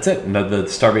then that's it. And the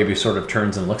Star Baby sort of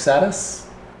turns and looks at us.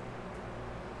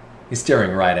 He's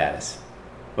staring right at us.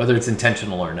 Whether it's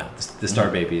intentional or not, the Star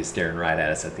Baby is staring right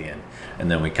at us at the end. And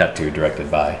then we cut to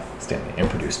directed by Stanley and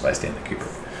produced by Stanley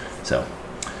Kubrick. So,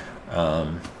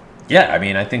 I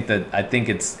think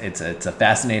it's a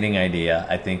fascinating idea.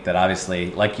 I think that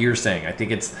obviously, like you're saying, I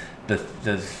think it's the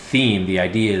theme, the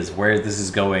idea is where this is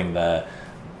going, the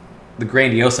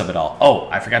grandiose of it all. Oh,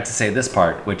 I forgot to say this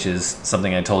part, which is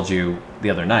something I told you the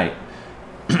other night,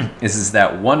 is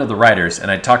that one of the writers,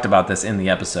 and I talked about this in the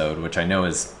episode, which I know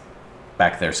is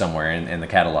back there somewhere in the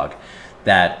catalog,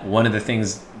 that one of the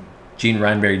things Gene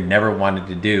Roddenberry never wanted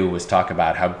to do was talk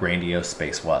about how grandiose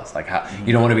space was. Like how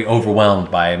you don't want to be overwhelmed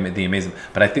by the amazing.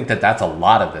 But I think that that's a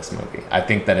lot of this movie. I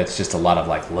think that it's just a lot of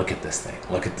look at this thing,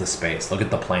 look at the space, look at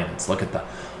the planets, look at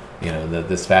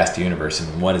this vast universe,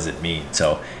 and what does it mean?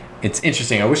 So it's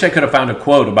interesting. I wish I could have found a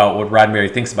quote about what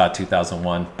Roddenberry thinks about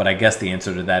 2001, but I guess the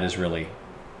answer to that is really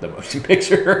the motion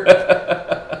picture.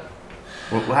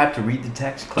 We'll have to read the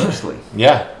text closely.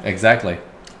 Yeah, exactly.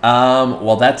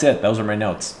 Well, that's it. Those are my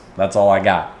notes. That's all I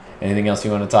got. Anything else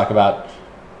you want to talk about?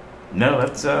 No,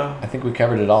 that's... I think we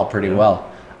covered it all pretty well.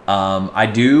 I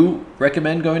do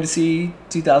recommend going to see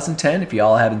 2010 if you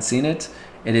all haven't seen it.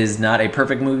 It is not a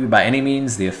perfect movie by any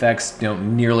means. The effects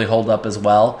don't nearly hold up as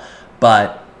well.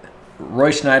 But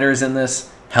Roy Schneider is in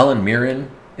this. Helen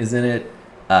Mirren is in it.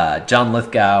 John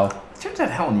Lithgow. It turns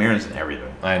out Helen Mirren's in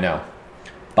everything. I know.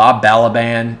 Bob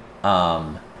Balaban.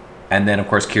 And then, of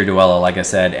course, Keir Duella, like I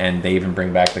said. And they even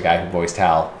bring back the guy who voiced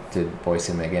Hal to voice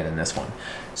him again in this one.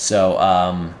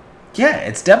 So,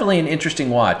 it's definitely an interesting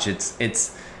watch.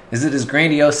 It's Is it as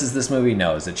grandiose as this movie?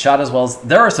 No. Is it shot as well as...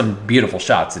 There are some beautiful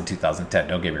shots in 2010,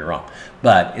 don't get me wrong.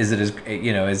 But is it as,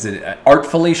 is it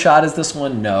artfully shot as this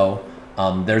one? No.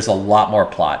 There's a lot more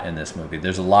plot in this movie.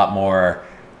 There's a lot more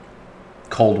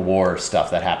Cold War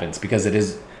stuff that happens because it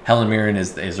is... Helen Mirren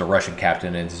is a Russian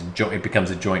captain, and it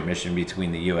becomes a joint mission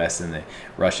between the U.S. and the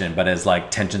Russian. But as like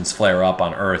tensions flare up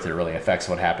on Earth, it really affects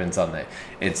what happens on the...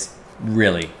 It's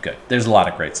really good. There's a lot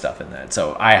of great stuff in that.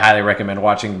 So I highly recommend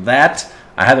watching that.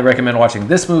 I highly recommend watching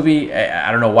this movie.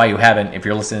 I don't know why you haven't. If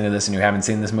you're listening to this and you haven't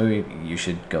seen this movie, you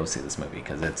should go see this movie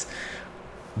because it's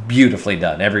beautifully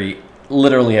done.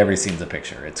 Literally every scene's a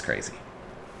picture. It's crazy.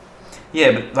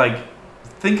 Yeah, but like,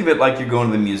 think of it like you're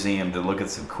going to the museum to look at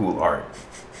some cool art.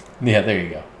 Yeah, there you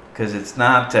go. Because it's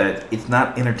not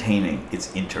entertaining.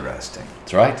 It's interesting.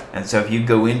 That's right. And so if you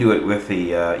go into it with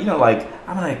the, like,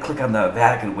 I'm going to click on the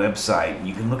Vatican website, and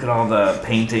you can look at all the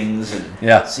paintings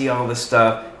and see all this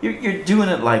stuff. You're doing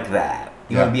it like that.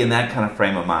 You want to be in that kind of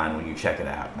frame of mind when you check it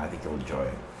out, and I think you'll enjoy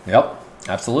it. Yep,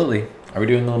 absolutely. Are we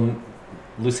doing the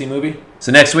Lucy movie?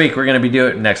 So next week, we're going to be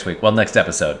doing... Next week. Well, next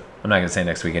episode. I'm not going to say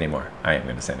next week anymore. I am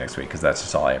going to say next week because that's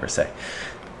just all I ever say.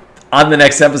 On the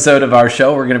next episode of our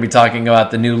show, we're going to be talking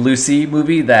about the new Lucy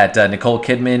movie that Nicole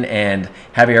Kidman and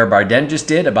Javier Bardem just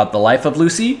did about the life of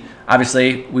Lucy.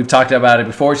 Obviously, we've talked about it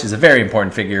before. She's a very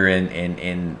important figure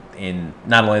in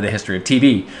not only the history of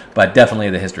TV, but definitely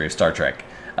the history of Star Trek.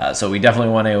 So we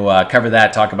definitely want to cover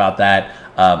that, talk about that.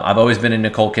 I've always been a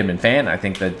Nicole Kidman fan. I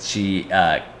think that she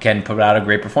can put out a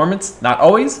great performance. Not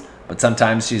always, but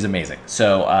sometimes she's amazing.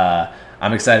 So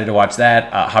I'm excited to watch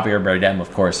that. Javier Bardem,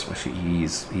 of course,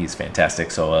 he's fantastic.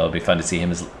 So it'll be fun to see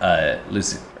him as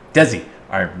Desi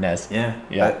Arnaz.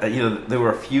 Yeah. There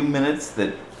were a few moments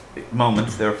that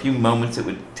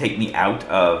would take me out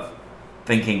of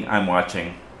thinking I'm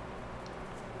watching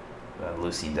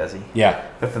Lucy and Desi. Yeah.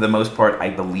 But for the most part,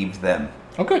 I believed them.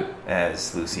 Oh, good.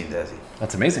 As Lucy and Desi.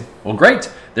 That's amazing. Well, great.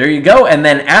 There you go. And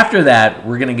then after that,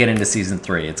 we're going to get into season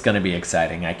 3. It's going to be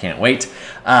exciting. I can't wait.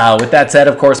 With that said,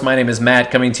 of course, my name is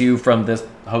Matt, coming to you from this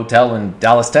hotel in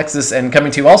Dallas, Texas, and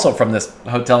coming to you also from this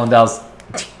hotel in Dallas.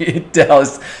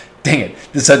 Dang it.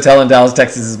 This hotel in Dallas,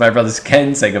 Texas is my brother's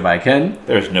Ken. Say goodbye, Ken.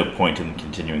 There's no point in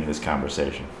continuing this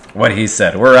conversation. What he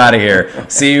said. We're out of here.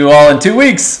 See you all in 2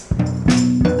 weeks.